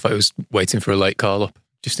minute. I thought I was waiting for a late call up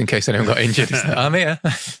just in case anyone got injured. I'm here.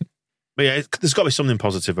 But yeah, there's got to be something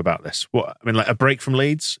positive about this. Like a break from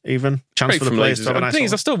Leeds, even chance for the players to have a nice. The thing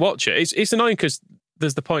is, I still watch it. It's annoying because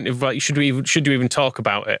there's the point of like, should you even talk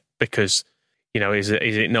about it? Because is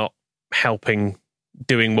it not helping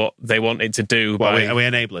doing what they wanted to do? Are we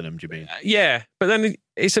enabling them? Do you mean? Yeah, but then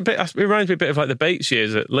it reminds me a bit of like the Bates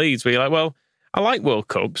years at Leeds, where you're like, well, I like World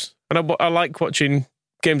Cups and I like watching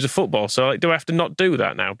games of football. So like, do I have to not do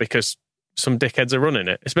that now because some dickheads are running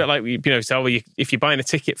it? It's a bit like if you're buying a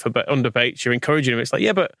ticket for under Bates, you're encouraging them. It's like,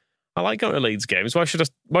 yeah, but I like going to Leeds games. Why should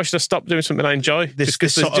I stop doing something I enjoy? Just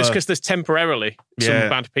because there's temporarily some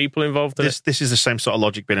bad people involved in it. This is the same sort of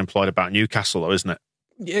logic being employed about Newcastle, though, isn't it?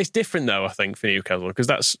 Yeah, it's different though, I think, for Newcastle, because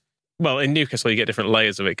that's, well, in Newcastle you get different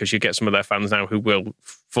layers of it because you get some of their fans now who will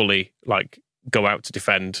fully like go out to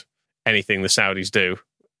defend anything the Saudis do.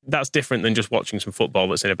 That's different than just watching some football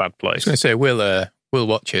that's in a bad place. I was going to say we'll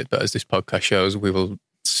watch it, but as this podcast shows, we will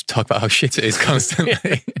talk about how shit it is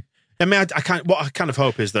constantly. I mean, what I kind of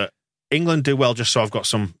hope is that England do well just so I've got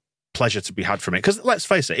some pleasure to be had from it. Because let's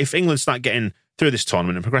face it, if England start getting through this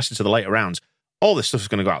tournament and progressing to the later rounds, all this stuff is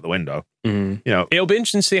going to go out the window. Mm. It'll be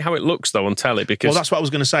interesting to see how it looks though on telly. Because that's what I was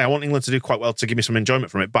going to say. I want England to do quite well to give me some enjoyment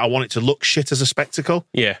from it, but I want it to look shit as a spectacle.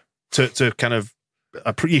 Yeah, to kind of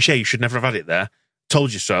appreciate you should never have had it there.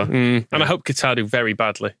 Told you so. And I hope Qatar do very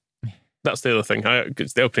badly. That's the other thing.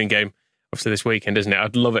 It's the opening game, obviously this weekend, isn't it?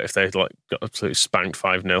 I'd love it if they got absolutely spanked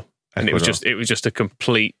 5-0, and it was just a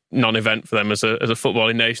complete non-event for them as a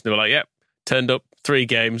footballing nation. They were like, turned up 3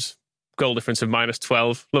 games, goal difference of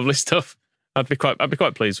 -12, lovely stuff. I'd be quite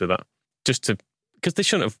pleased with that. Because they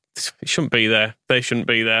shouldn't be there. They shouldn't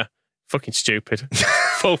be there. Fucking stupid.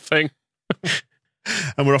 Full thing.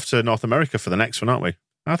 And we're off to North America for the next one, aren't we?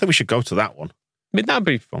 I think we should go to that one. I mean, that'd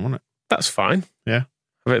be fun, wouldn't it? That's fine. Yeah.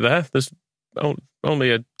 Have it there. There's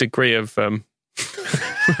only a degree of of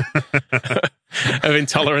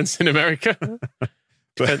intolerance in America.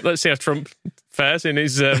 Let's see how Trump fares in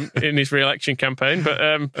his re-election campaign. But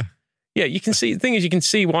you can see. The thing is, you can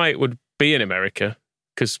see why it would be in America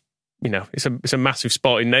because it's a massive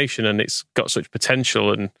sporting nation and it's got such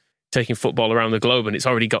potential and taking football around the globe, and it's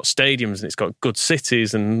already got stadiums and it's got good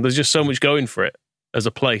cities and there's just so much going for it as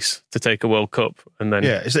a place to take a World Cup. And then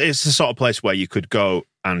it's the sort of place where you could go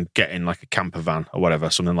and get in like a camper van or whatever,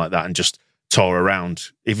 something like that, and just tour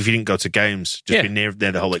around. If you didn't go to games, just be near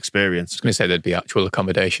the whole experience. I was going to say there'd be actual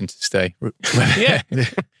accommodation to stay. Yeah,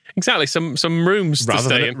 exactly. Some rooms to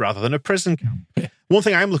stay in rather than a prison camp. Yeah. One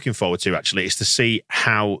thing I am looking forward to actually is to see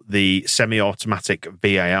how the semi-automatic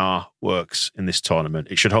VAR works in this tournament.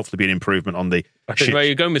 It should hopefully be an improvement on the. I think where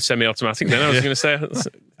you're going with semi-automatic. Then I was going to say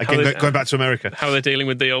again, going back to America, how they're dealing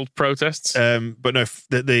with the old protests. But no,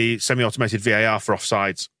 the semi-automated VAR for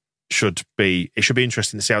offsides should be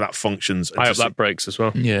interesting to see how that functions. I hope that breaks as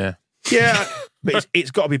well. Yeah, but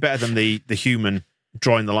it's got to be better than the human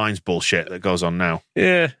drawing the lines bullshit that goes on now.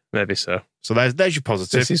 Yeah, maybe so. So there's your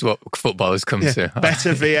positive. This is what football has come to.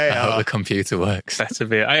 Better VAR. I hope the computer works. Better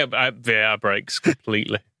VAR. I hope VAR breaks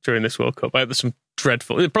completely during this World Cup. I hope there's some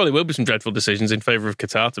there probably will be some dreadful decisions in favour of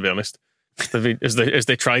Qatar, to be honest, as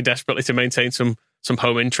they try desperately to maintain some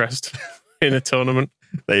home interest in a tournament.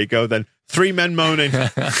 There you go then. 3 men moaning.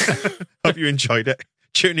 Hope you enjoyed it.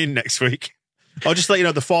 Tune in next week. I'll just let you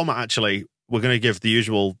know the format, actually. We're going to give the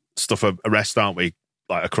usual stuff a rest, aren't we?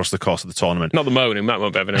 Like across the course of the tournament. Not the moaning, that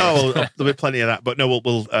won't be evident. Oh, well, there'll be plenty of that. But no,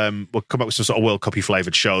 we'll come up with some sort of World Cup-y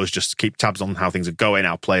flavoured shows just to keep tabs on how things are going,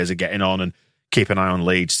 how players are getting on, and keep an eye on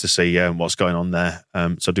Leeds to see what's going on there.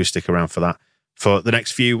 So do stick around for that for the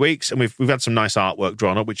next few weeks. And we've had some nice artwork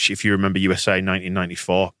drawn up, which if you remember USA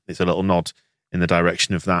 1994, it's a little nod in the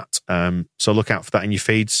direction of that. So look out for that in your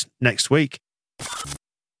feeds next week.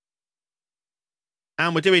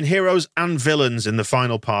 And we're doing heroes and villains in the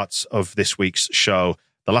final parts of this week's show.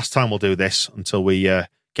 The last time we'll do this until we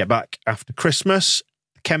get back after Christmas.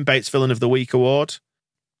 The Ken Bates Villain of the Week Award.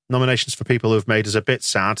 Nominations for people who have made us a bit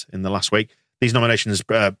sad in the last week. These nominations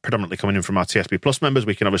predominantly coming in from our TSB Plus members.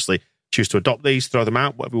 We can obviously choose to adopt these, throw them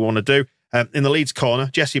out, whatever we want to do. In the Leeds corner,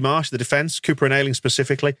 Jesse Marsh, the defence, Cooper and Ayling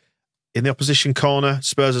specifically. In the opposition corner,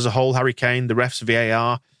 Spurs as a whole, Harry Kane, the refs,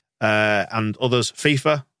 VAR, and others,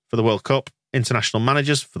 FIFA for the World Cup, international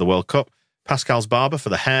managers for the World Cup, Pascal's Barber for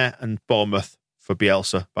the hair, and Bournemouth for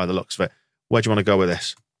Bielsa by the looks of it. Where do you want to go with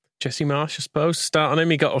this? Jesse Marsh, I suppose. Start on him.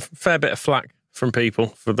 He got a fair bit of flack from people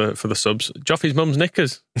for the subs. Joffy's mum's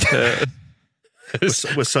knickers.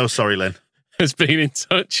 We're so sorry, Lynn. Has been in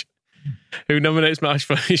touch. Who nominates Marsh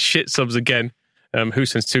for his shit subs again? Who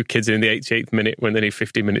sends 2 kids in the 88th minute when they need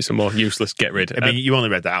 50 minutes or more? Useless. Get rid. I mean, you only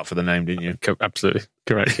read that out for the name, didn't you? Absolutely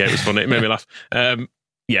correct. Yeah, it was funny. It made me laugh.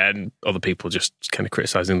 Yeah, and other people just kind of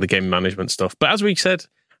criticising the game management stuff. But as we said,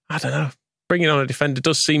 I don't know. Bringing on a defender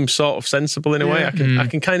does seem sort of sensible in a way. I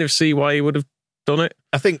can kind of see why he would have done it.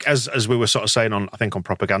 I think, as we were sort of saying on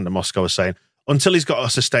Propaganda Moscow was saying, until he's got a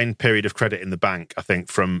sustained period of credit in the bank, I think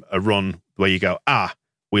from a run where you go,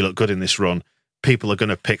 we look good in this run, people are going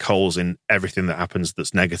to pick holes in everything that happens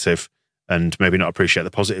that's negative and maybe not appreciate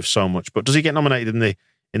the positive so much. But does he get nominated in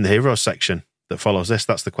the heroes section that follows this?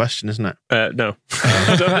 That's the question, isn't it? No,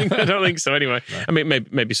 I don't think so. Anyway, no. I mean,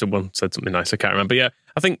 maybe someone said something nice. I can't remember. But yeah,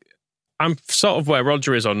 I think I'm sort of where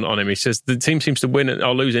Roger is on him. He says the team seems to win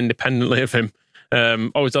or lose independently of him.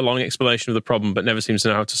 Always a long explanation of the problem, but never seems to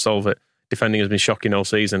know how to solve it. Defending has been shocking all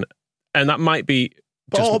season, and that might be.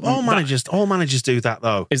 But all managers do that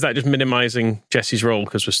though. Is that just minimising Jesse's role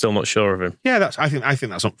because we're still not sure of him? Yeah, I think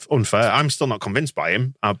that's unfair. I'm still not convinced by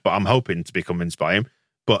him, but I'm hoping to be convinced by him.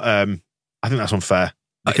 But I think that's unfair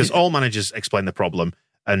because all managers explain the problem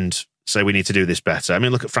and say we need to do this better. I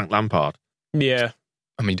mean, look at Frank Lampard. Yeah.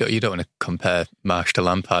 I mean, you don't want to compare Marsh to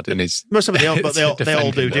Lampard and his... Most of it, but they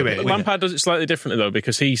all do it. But Lampard does it slightly differently, though,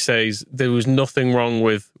 because he says there was nothing wrong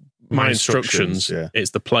with my instructions. Yeah.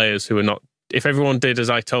 It's the players who are not... If everyone did as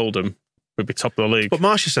I told them, we'd be top of the league. But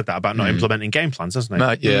Marsh has said that about not implementing game plans,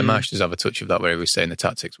 hasn't he? Marsh does have a touch of that where he was saying the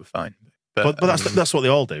tactics were fine. But that's what they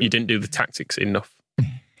all do. You didn't do the tactics enough.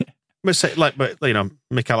 Mikel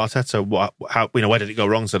Arteta, where did it go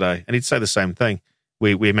wrong today? And he'd say the same thing.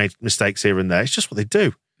 We made mistakes here and there. It's just what they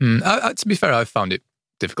do. To be fair, I've found it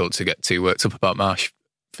difficult to get too worked up about Marsh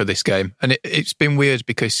for this game. And it's been weird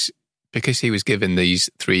because he was given these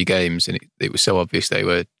 3 games and it was so obvious they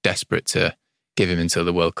were desperate to give him until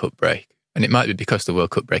the World Cup break. And it might be because the World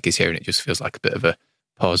Cup break is here and it just feels like a bit of a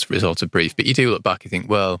pause result of brief. But you do look back and think,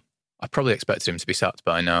 well, I probably expected him to be sacked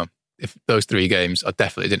by now. If those 3 games, I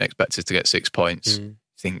definitely didn't expect us to get 6 points. I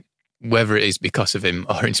think whether it is because of him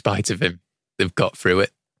or in spite of him, they've got through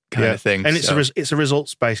it kind of thing. And it's a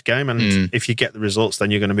results-based game. And if you get the results,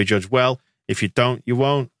 then you're going to be judged well. If you don't, you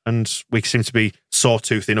won't. And we seem to be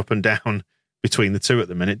sawtoothing up and down between the two at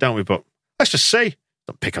the minute, don't we? But let's just see.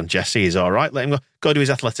 Don't pick on Jesse. He's all right. Let him go do his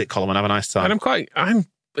athletic column and have a nice time. And I'm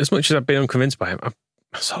as much as I've been unconvinced by him, I'm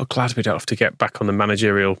so glad we don't have to get back on the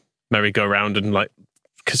managerial merry-go-round and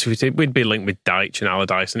because we'd be linked with Deitch and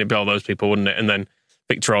Allardyce and it'd be all those people, wouldn't it? And then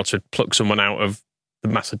Victor Orta would pluck someone out of the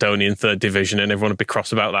Macedonian 3rd division and everyone would be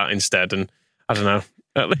cross about that instead. And I don't know.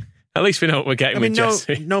 At least we know what we're getting with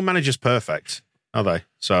Jesse. No manager's perfect, are they?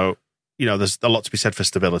 So, there's a lot to be said for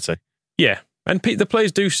stability. Yeah. And the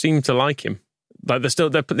players do seem to like him. Like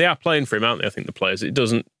they are playing for him, aren't they? I think the players. It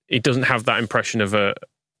doesn't have that impression of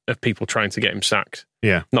people trying to get him sacked.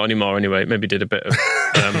 Yeah. Not anymore anyway. It maybe did a bit of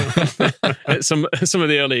some of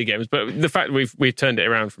the earlier games, but the fact we've turned it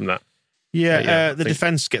around from that. Yeah, the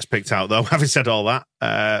defence gets picked out though. Having said all that,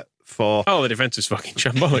 the defence is fucking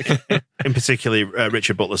shambolic. In particular,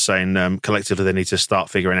 Richard Butler saying collectively they need to start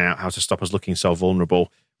figuring out how to stop us looking so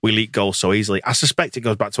vulnerable. We leak goals so easily. I suspect it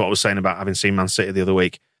goes back to what I was saying about having seen Man City the other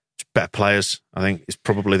week. It's better players. I think it's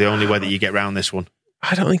probably the only way that you get around this one.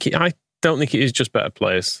 I don't think it is just better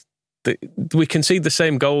players. We concede the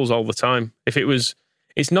same goals all the time.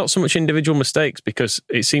 It's not so much individual mistakes because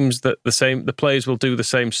it seems that the players will do the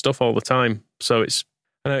same stuff all the time. So if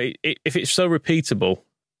it's so repeatable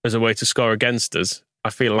as a way to score against us, I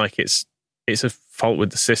feel like it's a fault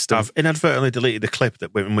with the system. I've inadvertently deleted the clip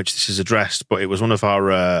in which this is addressed, but it was one of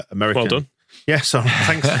our American. Well done. Yeah, so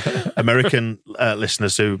thanks, American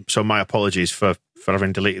listeners. So my apologies for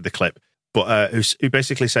having deleted the clip, but who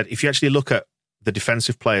basically said if you actually look at the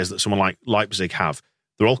defensive players that someone like Leipzig have,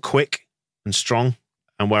 they're all quick and strong,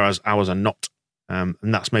 and whereas ours are not.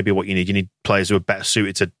 And that's maybe what you need. You need players who are better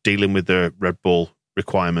suited to dealing with the Red Bull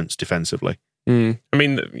requirements defensively. I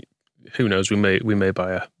mean, who knows? We may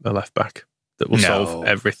buy a left back that will solve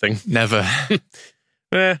everything. Never.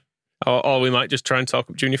 Yeah. Or we might just try and talk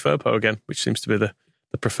up Junior Firpo again, which seems to be the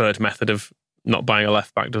preferred method of not buying a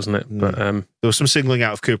left back, doesn't it? But there was some singling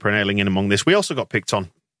out of Cooper and Ayling in among this. We also got picked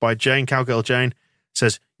on by Jane, Cowgirl Jane,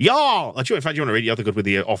 says, y'all. In fact, you want to read the other good with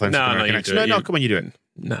the authentic American accent? No, come on, you do it.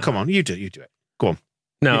 No. Come on, you do it. Go on.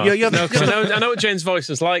 No, because I know what Jane's voice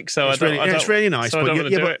is like, so it's it's really nice. So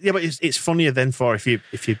but it's funnier then for if you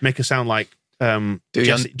make her sound like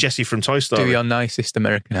Jessie from Toy Story. Do your nicest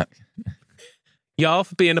American accent. Y'all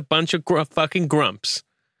for being a bunch of fucking grumps.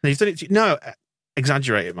 No,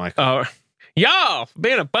 exaggerate it, Michael. Oh, y'all for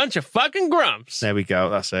being a bunch of fucking grumps. There we go.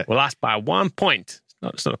 That's it. We lost by 1 point.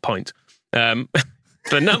 It's not a point.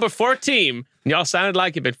 The number 4 team, y'all sounded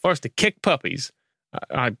like you've been forced to kick puppies.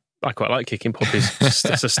 I quite like kicking puppies.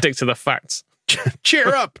 just to stick to the facts.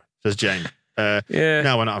 Cheer up, says Jane. No,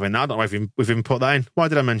 we're not having that. I don't know if we've even put that in. Why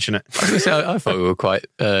did I mention it? I thought we were quite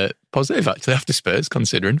positive, actually, after Spurs,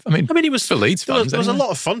 considering. I mean, it was for Leeds fans. There was a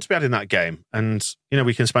lot of fun to be had in that game. And,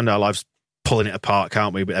 we can spend our lives pulling it apart,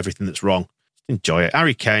 can't we, with everything that's wrong. Just enjoy it.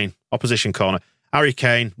 Harry Kane, opposition corner. Harry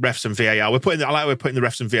Kane, refs and VAR. We're putting the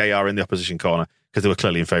refs and VAR in the opposition corner because they were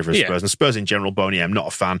clearly in favour of Spurs. And Spurs in general, Boney M, not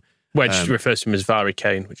a fan. Wedge refers to him as Vary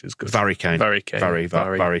Kane, which is good. Vary Kane. Vary,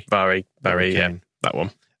 that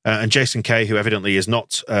one. And Jason Kay, who evidently is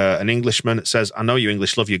not an Englishman, says, I know you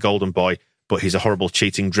English love your golden boy, but he's a horrible,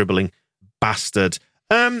 cheating, dribbling bastard.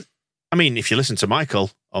 I mean, if you listen to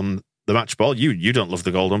Michael on the match ball, you don't love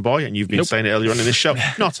the golden boy, and you've been saying it earlier on in this show.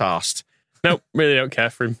 Not arsed. Nope, really don't care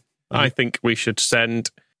for him. I think we should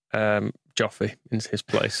send Joffrey into his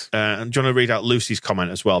place. And do you want to read out Lucy's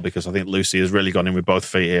comment as well? Because I think Lucy has really gone in with both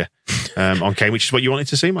feet here on Kane, which is what you wanted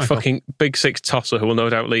to see, Michael. Fucking Big Six tosser who will no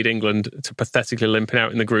doubt lead England to pathetically limping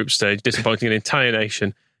out in the group stage, disappointing an entire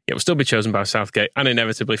nation, yet will still be chosen by Southgate and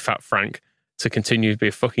inevitably Fat Frank to continue to be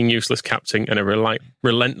a fucking useless captain and a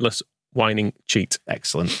relentless whining cheat.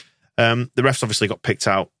 Excellent. The refs obviously got picked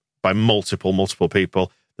out by multiple people.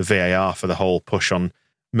 The VAR for the whole push on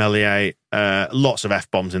Meslier, lots of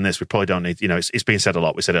F-bombs in this. We probably don't need, it's been said a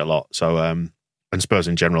lot. We said it a lot. So, and Spurs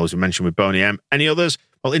in general, as we mentioned with Boney M. Any others?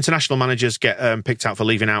 Well, international managers get picked out for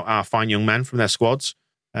leaving out our fine young men from their squads.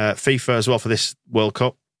 FIFA as well for this World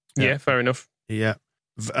Cup. Yeah, fair enough. Yeah.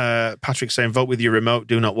 Patrick saying, vote with your remote,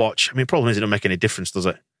 do not watch. I mean, the problem is it don't make any difference, does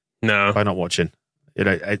it? No. By not watching.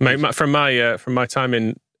 From my time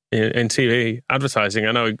in TV advertising,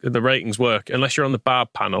 I know the ratings work. Unless you're on the bar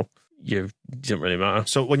panel, it doesn't really matter.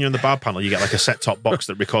 So when you're on the bar panel, you get like a set-top box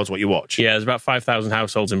that records what you watch? Yeah, there's about 5,000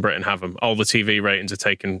 households in Britain have them. All the TV ratings are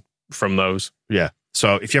taken from those. Yeah.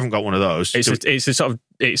 So if you haven't got one of those... They've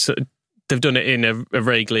done it in a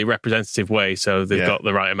vaguely representative way, so they've got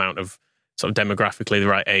the right amount of sort of demographically the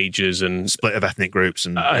right ages and... Split of ethnic groups.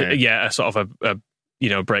 And a sort of a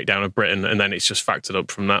breakdown of Britain, and then it's just factored up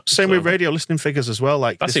from that. Same with radio listening figures as well.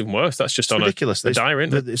 Like that's even worse. That's just on ridiculous. A diary,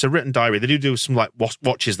 isn't it? It's a written diary. They do some like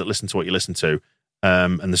watches that listen to what you listen to,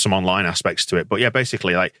 and there's some online aspects to it. But yeah,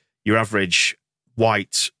 basically, like your average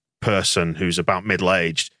white person who's about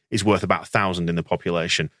middle-aged is worth about 1,000 in the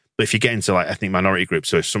population. But if you get into like ethnic minority groups,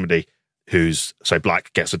 so if somebody who's say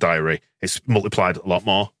black gets a diary, it's multiplied a lot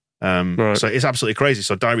more. Right. So it's absolutely crazy.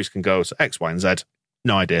 So diaries can go to X, Y, and Z.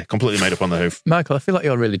 No idea. Completely made up on the hoof. Michael, I feel like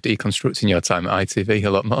you're really deconstructing your time at ITV a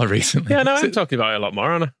lot more recently. Yeah, no, I'm talking about it a lot more,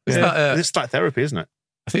 aren't I? It's like therapy, isn't it?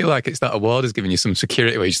 I feel like it's that award has given you some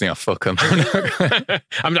security where you just think, oh, fuck them.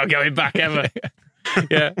 I'm not going back ever.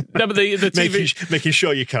 Yeah. No, but the TV... Making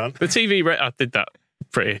sure you can't. The TV... I did that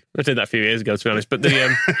a few years ago, to be honest. But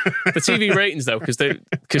the TV ratings, though, because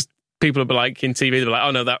people will be like, in TV, they'll be like, oh,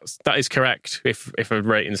 no, that is correct if a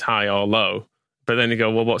rating's high or low. But then you go,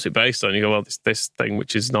 well, what's it based on? You go, well, this thing,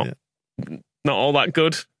 which is not all that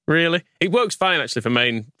good, really. It works fine, actually, for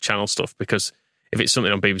main channel stuff, because if it's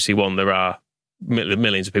something on BBC One, there are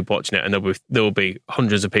millions of people watching it, and there will be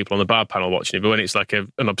hundreds of people on the bar panel watching it. But when it's like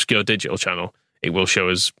an obscure digital channel, it will show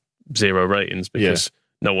us 0 ratings, because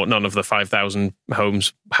none of the 5,000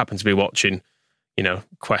 homes happen to be watching,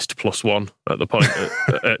 Quest Plus One at the point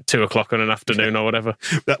at 2 o'clock on an afternoon or whatever.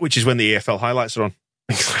 Which is when the EFL highlights are on.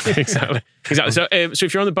 Exactly. So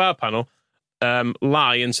if you're on the bar panel,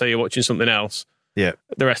 lie and say you're watching something else. Yeah.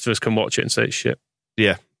 The rest of us can watch it and say it's shit.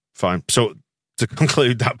 Yeah, fine. So to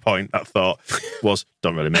conclude that thought was,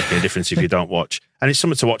 don't really make any difference if you don't watch. And it's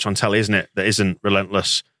something to watch on telly, isn't it? That isn't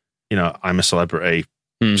relentless. I'm a celebrity.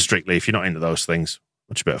 Strictly, if you're not into those things,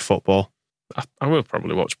 watch a bit of football. I will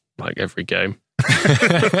probably watch like every game.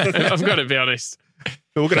 I've got to be honest.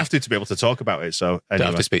 But we're going to have to be able to talk about it. So anyway. Don't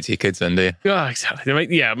have to speak to your kids then, do you? Yeah, exactly.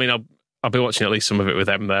 I mean, I'll be watching at least some of it with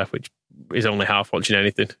them there, which is only half watching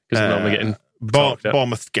anything because I'm normally getting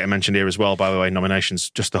Bournemouth getting mentioned here as well, by the way, nominations,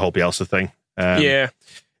 just the whole Bielsa thing. And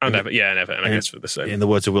Everton, I guess, for the same. In the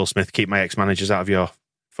words of Will Smith, keep my ex-managers out of your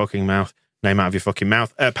fucking mouth. Name out of your fucking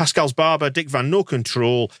mouth. Pascal's Barber, Dick Van No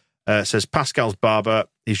Control, says, Pascal's Barber,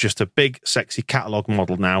 he's just a big, sexy catalogue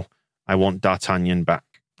model now. I want D'Artagnan back.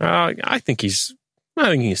 I think he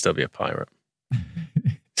can still be a pirate.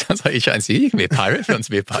 Sounds like you're trying to say you can be a pirate if you want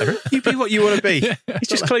to be a pirate. You be what you want to be. He's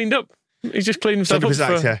just cleaned up. He's just cleaned himself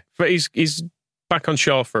up. But he's back on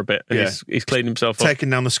shore for a bit and he's cleaned himself up. Taking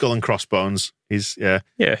down the skull and crossbones. He's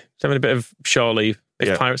he's having a bit of shore leave.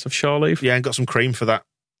 If pirates have shore leave. Yeah, and got some cream for that.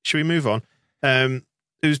 Should we move on?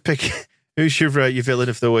 Who's your villain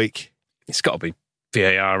of the week? It's got to be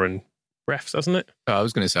VAR and refs, hasn't it? Oh, I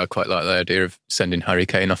was going to say I quite like the idea of sending Harry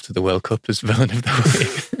Kane off to the World Cup as villain of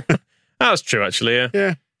the week. That's true, actually.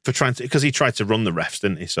 Yeah. For trying to, because he tried to run the refs,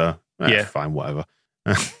 didn't he? So fine, whatever.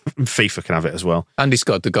 FIFA can have it as well. And he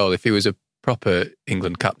scored the goal. If he was a proper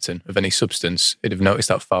England captain of any substance, he'd have noticed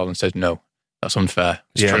that foul and said, "No, that's unfair.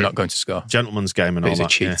 I'm not going to score." Gentleman's game and all that.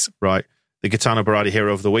 Cheat. Yeah, right. The Gaetano Berardi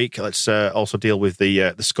hero of the week. Let's also deal with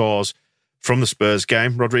the scores from the Spurs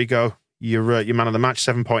game. Rodrigo, your man of the match,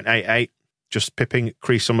 7.88. Just pipping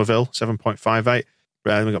Chris Somerville, 7.58.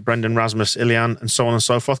 We've got Brendan, Rasmus, Ilian, and so on and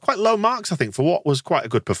so forth. Quite low marks, I think, for what was quite a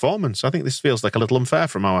good performance. I think this feels like a little unfair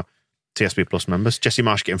from our TSB Plus members. Jesse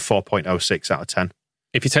Marsh getting 4.06 out of 10.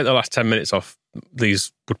 If you take the last 10 minutes off,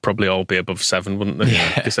 these would probably all be above 7, wouldn't they?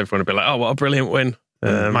 Yeah. Because everyone would be like, oh, what a brilliant win.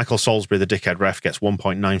 Michael Salisbury, the dickhead ref, gets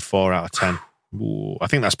 1.94 out of 10. Ooh, I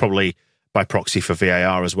think that's probably by proxy for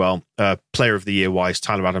VAR as well. Player of the year wise,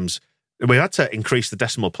 Tyler Adams. We had to increase the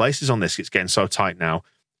decimal places on this. It's getting so tight now.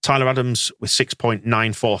 Tyler Adams with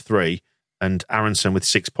 6.943 and Aronson with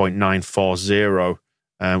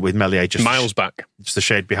 6.940, with Meslier just miles back. Just the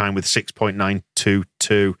shade behind with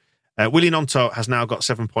 6.922. Willie Nonto has now got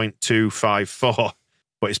 7.254,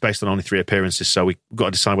 but it's based on only 3 appearances, so we've got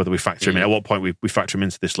to decide whether we factor him in. At what point we factor him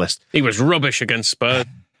into this list. He was rubbish against Spurs.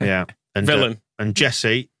 Yeah. And, villain. And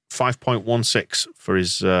Jesse, 5.16 for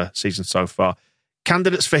his season so far.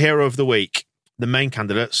 Candidates for Hero of the Week. The main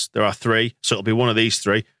candidates, there are 3, so it'll be one of these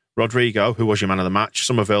 3. Rodrigo, who was your man of the match.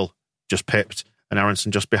 Somerville, just pipped. And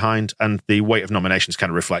Aronson just behind. And the weight of nominations kind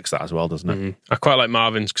of reflects that as well, doesn't it? I quite like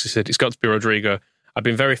Marvin's because he said it's got to be Rodrigo. I've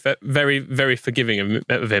been very, very, very forgiving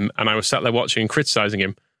of him, and I was sat there watching and criticising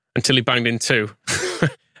him until he banged in 2,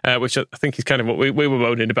 which I think is kind of what we were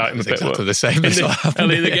moaning about him a bit. Exactly the same as what happened.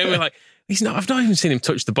 Early in the game, we're like, I've not even seen him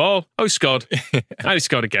touch the ball. Oh, he scored. And he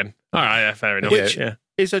scored again. All right, yeah, fair enough. Which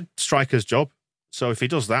is a striker's job. So if he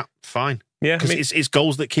does that, fine. Yeah, because it's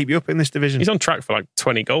goals that keep you up in this division. He's on track for like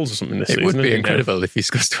 20 goals or something this season. It would be incredible if he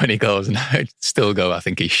scores 20 goals and I'd still go, I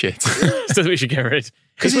think he's shit. Still we should get rid.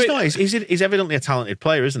 Because he's not. He's evidently a talented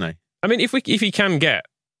player, isn't he? I mean, if he can get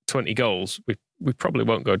 20 goals, we probably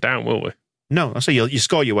won't go down, will we? No, I say you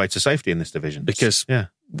score your way to safety in this division. Because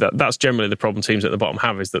that's generally the problem teams at the bottom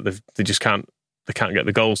have, is that they just can't get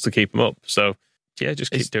the goals to keep them up. So yeah,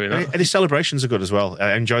 just keep doing that. And his celebrations are good as well.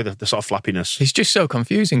 I enjoy the sort of flappiness. He's just so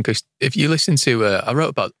confusing because if you listen to, I wrote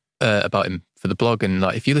about him for the blog, and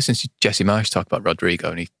like if you listen to Jesse Marsh talk about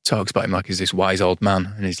Rodrigo, and he talks about him like he's this wise old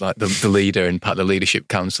man, and he's like the leader and part of the leadership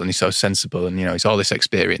council, and he's so sensible, and he's all this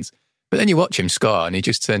experience. But then you watch him score, and he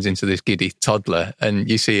just turns into this giddy toddler, and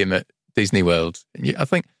you see him at Disney World. And I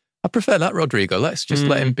think I prefer that Rodrigo. Let's just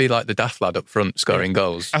let him be like the daft lad up front scoring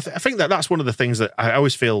goals. I think that's one of the things that I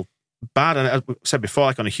always feel bad, and as I said before,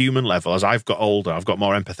 like on a human level, as I've got older, I've got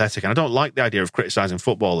more empathetic, and I don't like the idea of criticising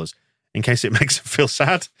footballers in case it makes them feel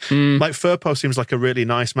sad. Like Firpo seems like a really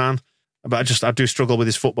nice man, but I do struggle with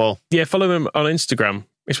his football. Yeah, follow him on Instagram.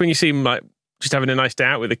 It's when you see him like just having a nice day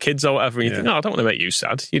out with the kids or whatever, and you think, I don't want to make you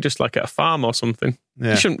sad. You're just like at a farm or something.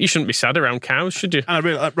 Yeah. You shouldn't be sad around cows, should you? And I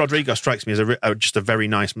really like Rodrigo strikes me as just a very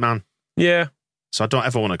nice man. Yeah. So I don't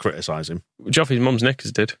ever want to criticise him. Joffy's mum's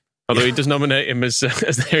knickers did. Although he does nominate him as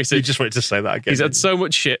there is. You just wanted to say that again. He's had so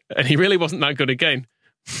much shit, and he really wasn't that good again.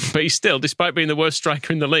 But he still, despite being the worst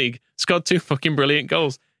striker in the league, scored 2 fucking brilliant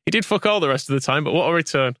goals. He did fuck all the rest of the time, but what a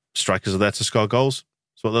return. Strikers are there to score goals.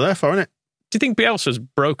 That's what they're there for, isn't it? Do you think Bielsa's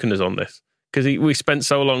broken us on this? Because we spent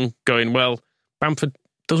so long going, well, Bamford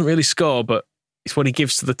doesn't really score, but it's what he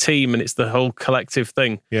gives to the team, and it's the whole collective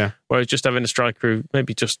thing. Yeah. Whereas just having a striker who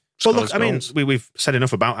maybe just scores look, goals. I mean, we've said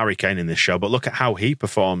enough about Harry Kane in this show, but look at how he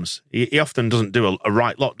performs. He often doesn't do a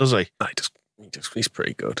right lot, does he? No, he does He's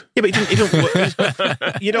pretty good. Yeah,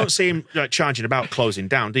 but you don't see him charging about closing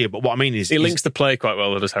down, do you? But what I mean is... He links the play quite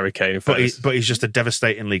well, does Harry Kane. But he's just a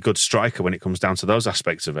devastatingly good striker when it comes down to those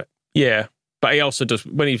aspects of it. Yeah, but he also does...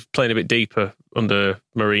 When he's playing a bit deeper under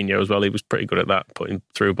Mourinho as well, he was pretty good at that, putting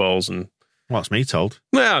through balls and... Well, that's me told.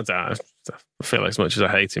 Well, I feel like as much as I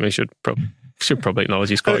hate him, he should probably acknowledge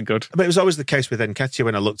he's quite good. But it was always the case with Nketiah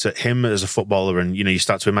when I looked at him as a footballer and, you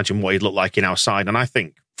start to imagine what he'd look like in our side. And I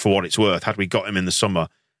think, for what it's worth, had we got him in the summer,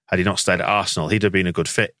 had he not stayed at Arsenal, he'd have been a good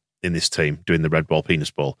fit in this team, doing the red ball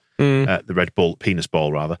penis ball. The red ball penis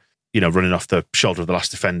ball, rather. Running off the shoulder of the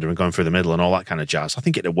last defender and going through the middle and all that kind of jazz. I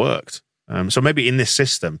think it'd have worked. So maybe in this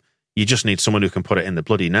system, you just need someone who can put it in the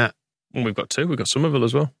bloody net. Well, we've got two. We've got Somerville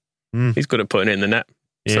as well. He's good at putting it in the net.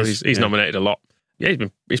 So he's nominated a lot. Yeah,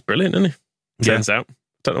 he's brilliant, isn't he? Turns out. I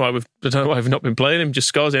don't know why we've not been playing him. Just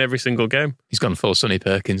scores in every single game. He's gone full Sonny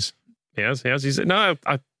Perkins. He has.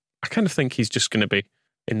 I kind of think he's just going to be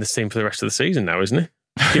in the team for the rest of the season now, isn't he?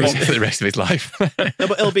 For the rest of his life. No,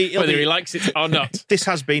 but it'll be whether he likes it or not. This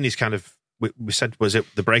has been his kind of... We said, was it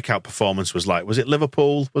the breakout performance was it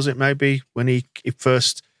Liverpool? Was it maybe when he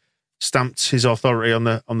first stamped his authority on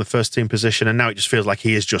the first team position, and now it just feels like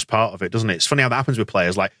he is just part of it, doesn't it? It's funny how that happens with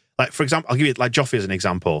players. Like for example, I'll give you like Joffrey as an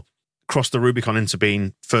example. Crossed the Rubicon into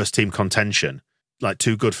being first team contention, like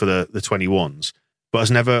too good for the 21s, but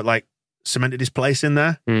has never like cemented his place in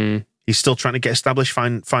there. He's still trying to get established,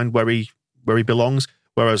 find where he belongs.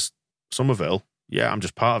 Whereas Somerville, I'm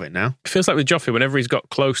just part of it now. It feels like with Joffrey, whenever he's got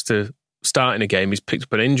close to starting a game, he's picked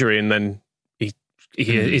up an injury, and then he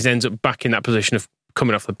ends up back in that position of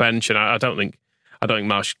coming off the bench. And I don't think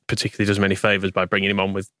Marsh particularly does him any favours by bringing him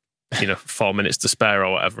on with 4 minutes to spare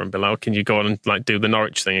or whatever, and be like, can you go on and like do the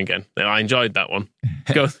Norwich thing again? I enjoyed that one.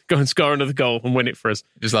 Go and score another goal and win it for us.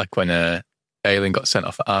 It was like when Ayling got sent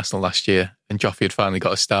off at Arsenal last year, and Joffrey had finally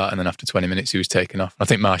got a start, and then after 20 minutes he was taken off. I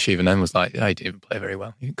think Marsh even then was like, I didn't even play very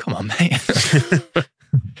well. Come on, mate.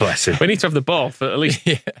 Bless him. We need to have the ball for at least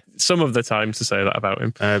some of the time to say that about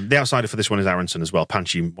him. The outsider for this one is Aronson as well.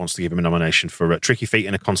 Panchi wants to give him a nomination for tricky feet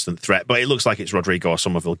and a constant threat, but it looks like it's Rodrigo or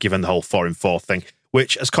Somerville, given the whole 4-in-4 thing,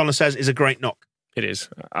 which, as Connor says, is a great knock. It is.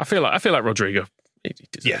 I feel like Rodrigo, he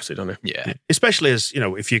deserves it, doesn't he? Yeah. Especially as,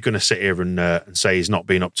 if you're going to sit here and say he's not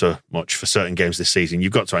been up to much for certain games this season,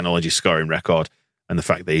 you've got to acknowledge his scoring record and the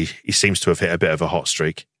fact that he seems to have hit a bit of a hot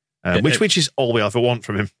streak, which is all we ever want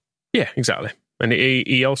from him. Yeah, exactly. And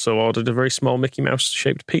he also ordered a very small Mickey Mouse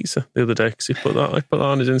shaped pizza the other day because he put that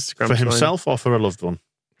on his Instagram. For himself or for a loved one?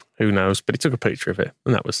 Who knows? But he took a picture of it,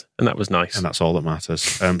 and that was nice. And that's all that matters.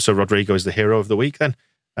 So Rodrigo is the hero of the week then.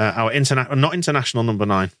 Our not international number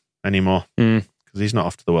 9 anymore because he's not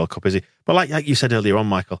off to the World Cup, is he? But like you said earlier on,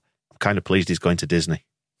 Michael, I'm kind of pleased he's going to Disney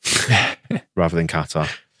rather than Qatar.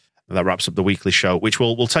 That wraps up the weekly show, which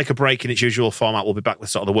we'll take a break in its usual format. We'll be back with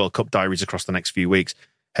sort of the World Cup diaries across the next few weeks,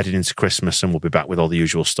 heading into Christmas, and we'll be back with all the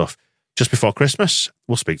usual stuff just before Christmas.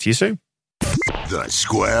 We'll speak to you soon. The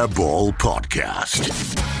Square Ball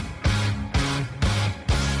Podcast.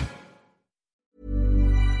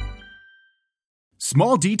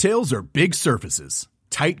 Small details are big surfaces.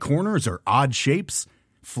 Tight corners are odd shapes.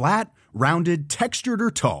 Flat, rounded, textured,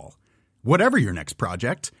 or tall. Whatever your next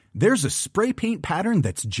project, there's a spray paint pattern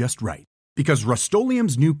that's just right. Because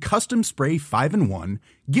Rust-Oleum's new Custom Spray 5-in-1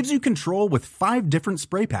 gives you control with 5 different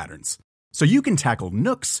spray patterns. So you can tackle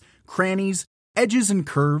nooks, crannies, edges, and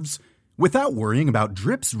curves without worrying about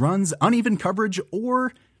drips, runs, uneven coverage,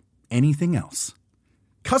 or anything else.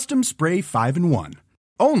 Custom Spray 5-in-1.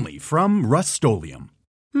 Only from Rust-Oleum.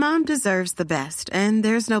 Mom deserves the best, and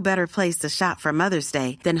there's no better place to shop for Mother's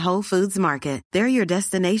Day than Whole Foods Market. They're your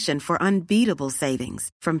destination for unbeatable savings,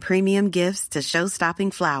 from premium gifts to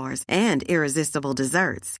show-stopping flowers and irresistible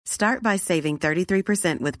desserts. Start by saving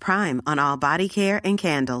 33% with Prime on all body care and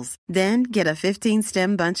candles. Then get a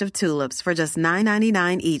 15-stem bunch of tulips for just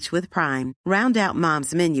 $9.99 each with Prime. Round out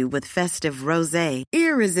Mom's menu with festive rosé,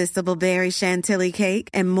 irresistible berry chantilly cake,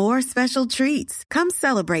 and more special treats. Come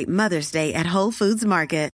celebrate Mother's Day at Whole Foods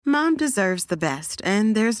Market. Mom deserves the best,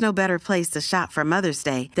 and there's no better place to shop for Mother's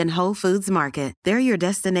Day than Whole Foods Market. They're your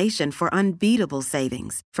destination for unbeatable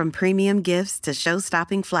savings, from premium gifts to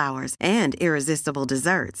show-stopping flowers and irresistible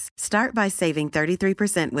desserts. Start by saving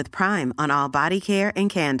 33% with Prime on all body care and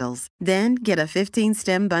candles. Then get a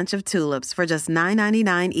 15-stem bunch of tulips for just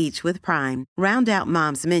 $9.99 each with Prime. Round out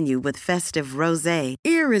Mom's menu with festive rosé,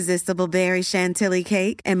 irresistible berry chantilly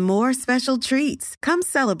cake, and more special treats. Come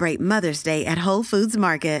celebrate Mother's Day at Whole Foods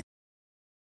Market.